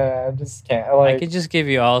Nayeon. I just can't. Like, I could just give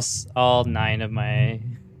you all 9 of my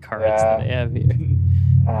cards Yeah. that I have here.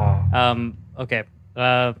 Okay.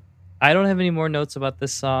 I don't have any more notes about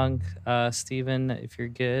this song. Steven, if you're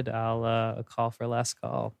good, I'll call for last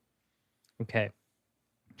call. Okay.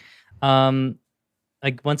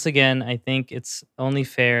 Like once again, I think it's only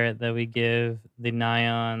fair that we give the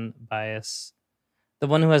Nayeon bias, the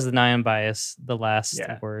one who has the Nayeon bias, the last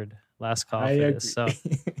Yeah. word, last call I for agree. this. So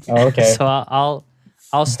oh, okay. so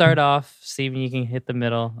I'll start off. Steven, you can hit the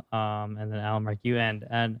middle, and then Almark, you end.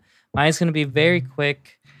 And mine's gonna be very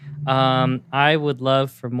quick. I would love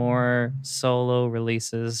for more solo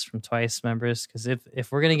releases from Twice members, because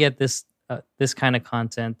if we're gonna get this kind of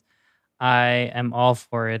content, I am all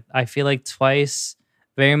for it. I feel like Twice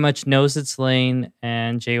very much knows its lane,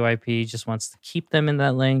 and JYP just wants to keep them in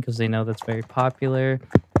that lane because they know that's very popular.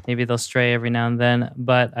 Maybe they'll stray every now and then,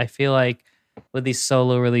 but I feel like with these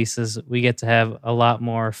solo releases, we get to have a lot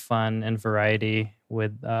more fun and variety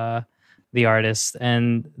with the artist.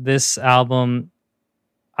 And this album,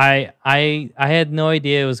 I had no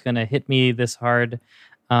idea it was gonna hit me this hard.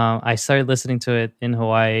 I started listening to it in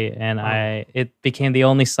Hawaii, and it became the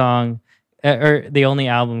only song or the only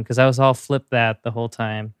album because I was all flip that the whole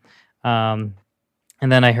time. Um,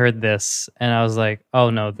 and then I heard this, and I was like, "Oh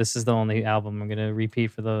no, this is the only album I'm gonna repeat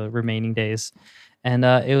for the remaining days." And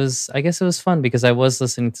I guess it was fun because I was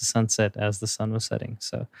listening to Sunset as the sun was setting.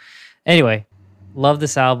 So anyway, love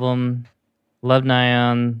this album. Love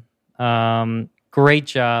Nayeon. Great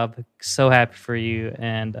job. So happy for you,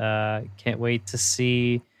 and can't wait to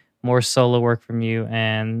see more solo work from you,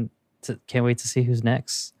 and can't wait to see who's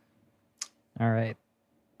next. All right.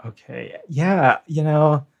 Okay. Yeah,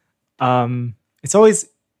 it's always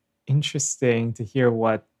interesting to hear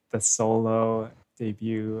what the solo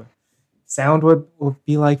debut sound would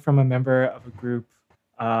be like from a member of a group,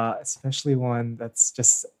 especially one that's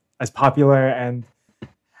just as popular and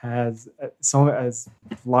has so as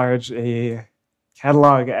large a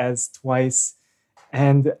catalog as Twice.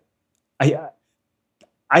 And I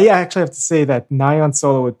actually have to say that Nayeon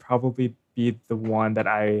solo would probably be the one that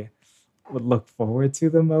I would look forward to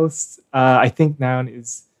the most. I think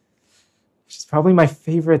Nayeon she's probably my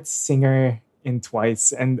favorite singer in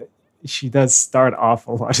Twice, and she does start off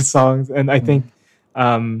a lot of songs, and I think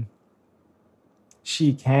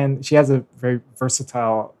she has a very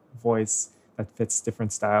versatile voice that fits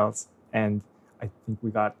different styles, and I think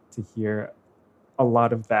we got to hear a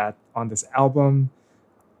lot of that on this album.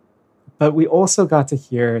 But we also got to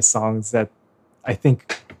hear songs that I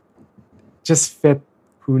think just fit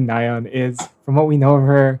who Nayeon is from what we know of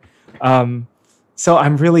her. So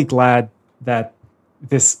I'm really glad that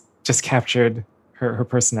this just captured her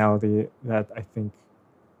personality that I think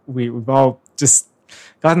we've all just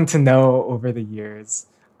gotten to know over the years.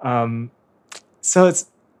 So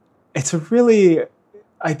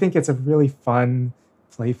I think it's a really fun,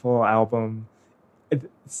 playful album. It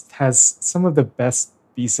has some of the best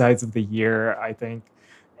B-sides of the year, I think.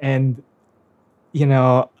 And,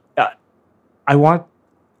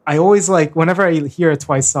 I always like, whenever I hear a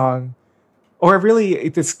Twice song, or really,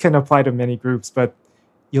 this can apply to many groups, but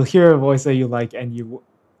you'll hear a voice that you like and you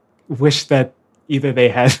wish that either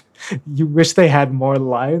you wish they had more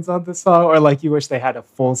lines on the song, or like you wish they had a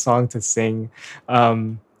full song to sing.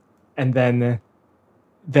 And then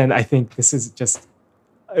I think this is just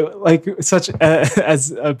like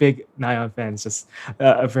as a big Nayeon fan, it's just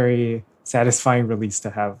a very satisfying release to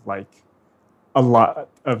have like a lot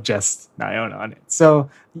of just Nayeon on it. So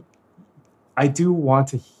I do want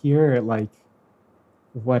to hear like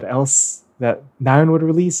what else that Nayeon would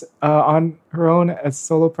release on her own as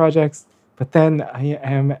solo projects. But then I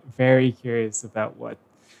am very curious about what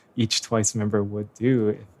each Twice member would do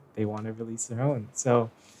if they want to release their own. So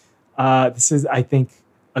this is, I think,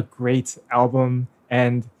 a great album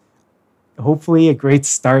and hopefully a great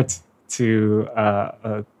start to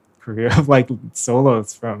a career of like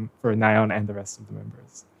solos for Nayeon and the rest of the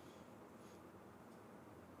members.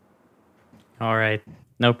 All right.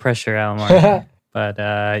 No pressure, Almar.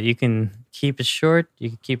 But you can keep it short. You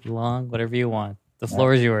can keep it long. Whatever you want. The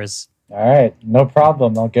floor is yours. All right, no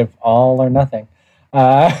problem. I'll give all or nothing.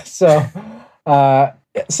 So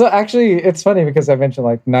actually, it's funny because I mentioned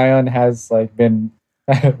like Nayeon has like been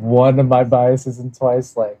one of my biases in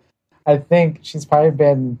Twice. Like, I think she's probably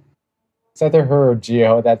been, it's either her or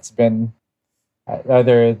Jihyo that's been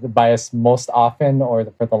either the bias most often or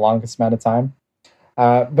for the longest amount of time.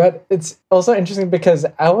 But it's also interesting because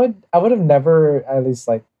I would have never at least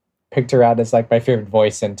like picked her out as like my favorite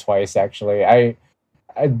voice in Twice. Actually, I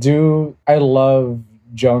love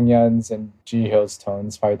Jonghyun's and Jihyo's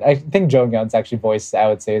tones. I think Jonghyun's actually voice I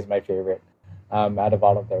would say is my favorite out of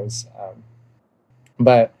all of those.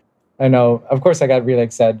 But I know, of course, I got really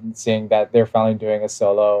excited seeing that they're finally doing a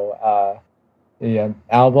solo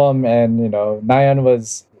album, and Nayeon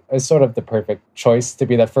is sort of the perfect choice to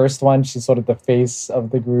be the first one. She's sort of the face of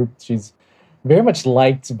the group. She's very much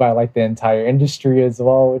liked by like the entire industry as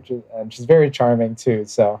well, and she's very charming too.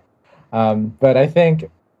 So. But I think,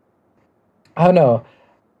 I don't know,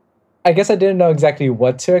 I guess I didn't know exactly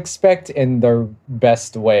what to expect in the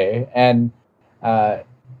best way. And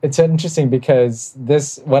it's interesting because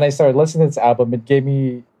when I started listening to this album,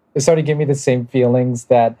 it started giving me the same feelings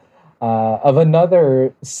that of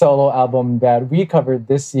another solo album that we covered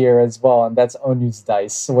this year as well, and that's Onyu's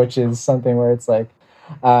Dice, which is something where it's like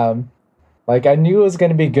I knew it was going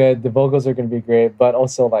to be good, the vocals are going to be great, but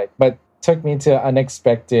also but took me to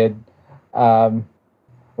unexpected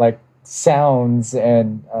like sounds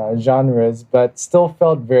and genres, but still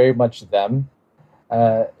felt very much them.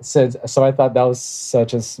 So I thought that was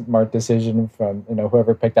such a smart decision from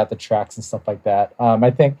whoever picked out the tracks and stuff like that. I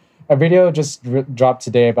think a video just dropped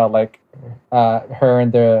today about like her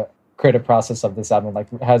and the creative process of this album.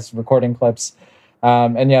 Like it has recording clips,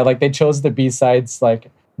 and yeah, like they chose the B-sides like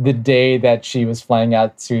the day that she was flying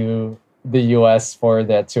out to the U.S. for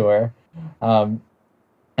that tour, um,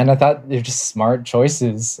 and I thought they're just smart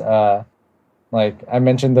choices. Like I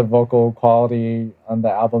mentioned the vocal quality on the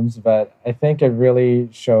albums, but I think it really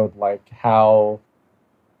showed like how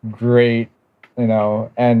great,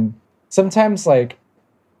 and sometimes like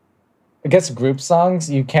I guess group songs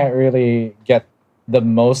you can't really get the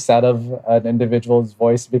most out of an individual's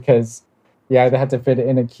voice because you either have to fit it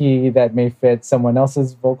in a key that may fit someone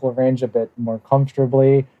else's vocal range a bit more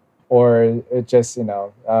comfortably, or it just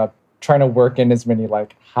trying to work in as many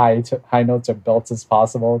like high notes or belts as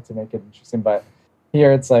possible to make it interesting. But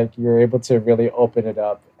here it's like you're able to really open it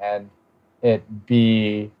up and it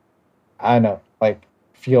be, I don't know, like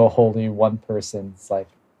feel wholly one person's like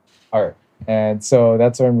art. And so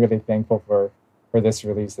that's what I'm really thankful for this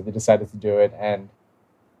release that they decided to do it. And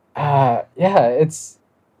yeah, it's,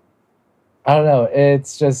 I don't know,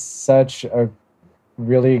 it's just such a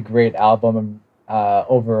really great album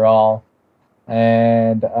overall.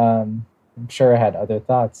 And I'm sure I had other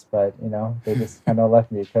thoughts, but they just kind of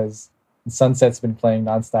left me because Sunset's been playing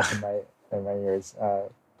nonstop in my ears.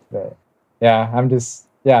 But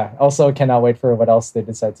yeah, also cannot wait for what else they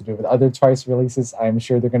decide to do with other Twice releases. I'm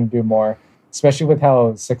sure they're going to do more, especially with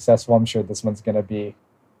how successful I'm sure this one's going to be.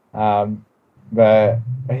 But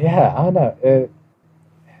yeah, I don't know.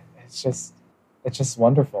 It's just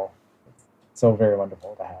wonderful. It's so very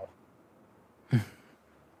wonderful to have.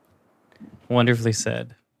 Wonderfully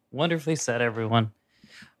said. Wonderfully said, everyone.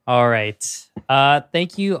 All right.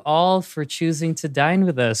 Thank you all for choosing to dine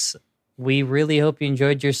with us. We really hope you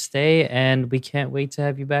enjoyed your stay, and we can't wait to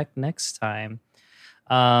have you back next time.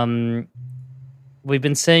 We've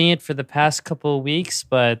been saying it for the past couple of weeks,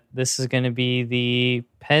 but this is going to be the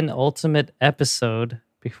penultimate episode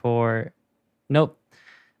before... Nope.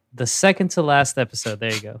 The second to last episode.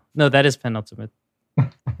 There you go. No, that is penultimate.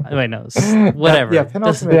 Wait, no. Whatever. Yeah,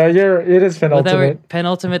 penultimate. Yeah, it is penultimate.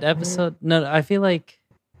 Penultimate episode? No, I feel like...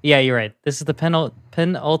 Yeah, you're right. This is the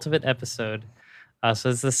penultimate episode. So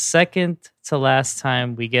it's the second to last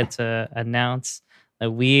time we get to announce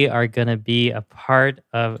that we are going to be a part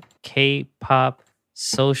of K-pop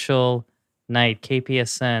Social Night,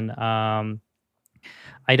 KPSN.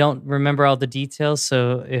 I don't remember all the details,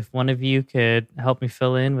 so if one of you could help me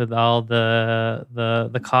fill in with all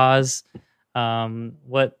the cause,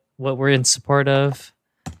 what we're in support of.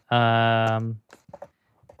 I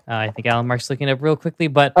think Alan Mark's looking up real quickly,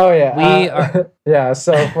 but oh yeah, we are yeah.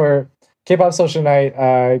 So for K-pop Social Night,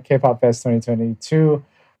 K-pop Fest 2022,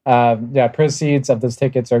 proceeds of those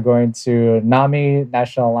tickets are going to NAMI,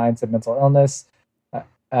 National Alliance of Mental Illness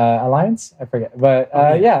Alliance. I forget, but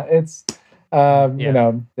it's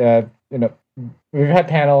we've had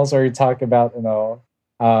panels where we talk about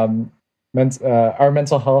our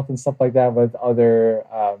mental health and stuff like that with other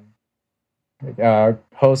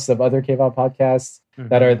hosts of other K-pop podcasts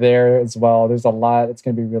that are there as well. There's a lot. It's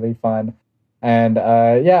going to be really fun. And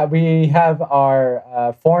we have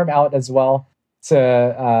our form out as well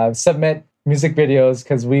to submit music videos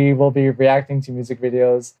because we will be reacting to music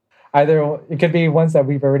videos. Either it could be ones that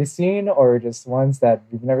we've already seen or just ones that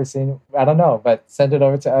we've never seen. I don't know, but send it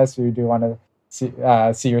over to us. We do want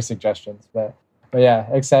to see your suggestions. But yeah,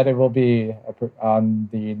 excited. We'll be on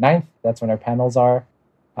the 9th. That's when our panels are.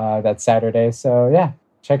 That's Saturday. So yeah,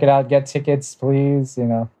 check it out. Get tickets, please.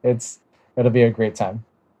 It'll be a great time.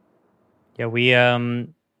 Yeah,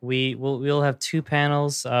 we'll have two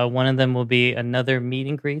panels. One of them will be another meet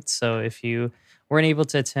and greet. So if you weren't able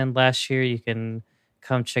to attend last year, you can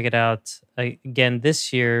come check it out again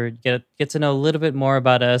this year. Get to know a little bit more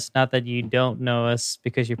about us. Not that you don't know us,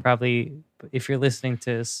 because you probably, if you're listening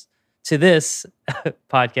to this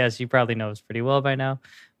podcast, you probably know us pretty well by now.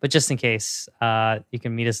 But just in case, you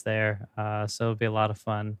can meet us there. So it'll be a lot of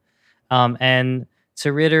fun. And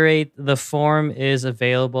to reiterate, the form is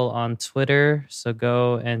available on Twitter. So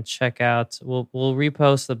go and check out. We'll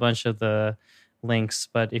repost a bunch of the links.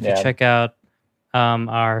 But if you check out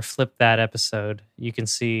our Flip That episode, you can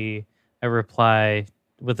see a reply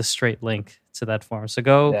with a straight link to that form. So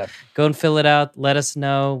go and fill it out. Let us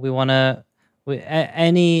know. We want to...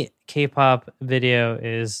 any K-pop video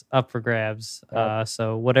is up for grabs.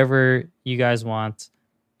 So whatever you guys want,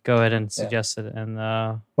 go ahead and suggest it, and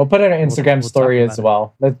we'll put it on Instagram we'll story as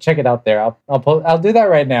well. Let's check it out there. I'll do that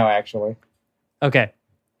right now, actually. Okay,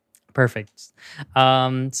 perfect.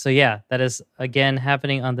 So yeah, that is again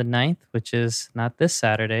happening on the 9th, which is not this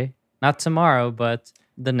Saturday, not tomorrow, but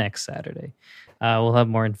the next Saturday. We'll have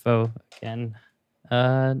more info again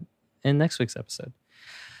in next week's episode.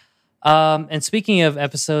 And speaking of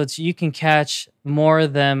episodes, you can catch more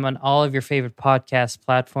of them on all of your favorite podcast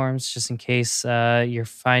platforms, just in case you're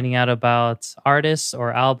finding out about artists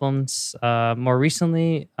or albums. More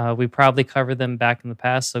recently, we probably covered them back in the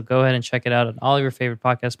past. So go ahead and check it out on all of your favorite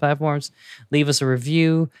podcast platforms. Leave us a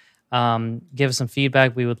review. Give us some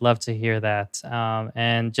feedback. We would love to hear that.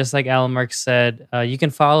 And just like Alan Mark said, you can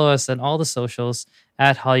follow us on all the socials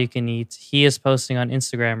at All You Can Eat. He is posting on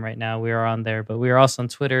Instagram right now. We are on there, but we are also on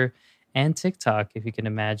Twitter and TikTok, if you can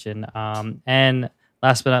imagine. And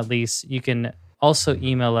last but not least, you can also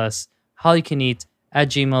email us,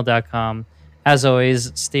 allyoucaneat@gmail.com. As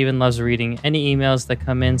always, Steven loves reading any emails that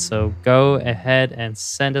come in, so go ahead and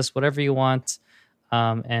send us whatever you want,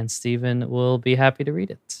 and Steven will be happy to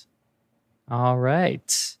read it. All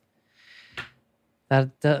right. That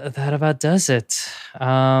about does it.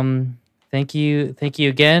 Thank you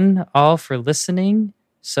again all for listening.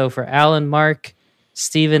 So for Alan, Mark,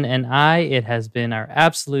 Steven, and I, it has been our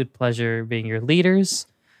absolute pleasure being your leaders.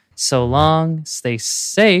 So long, stay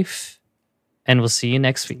safe, and we'll see you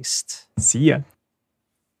next feast. See ya.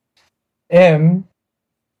 I'm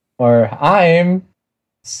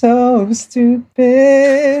so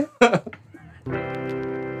stupid.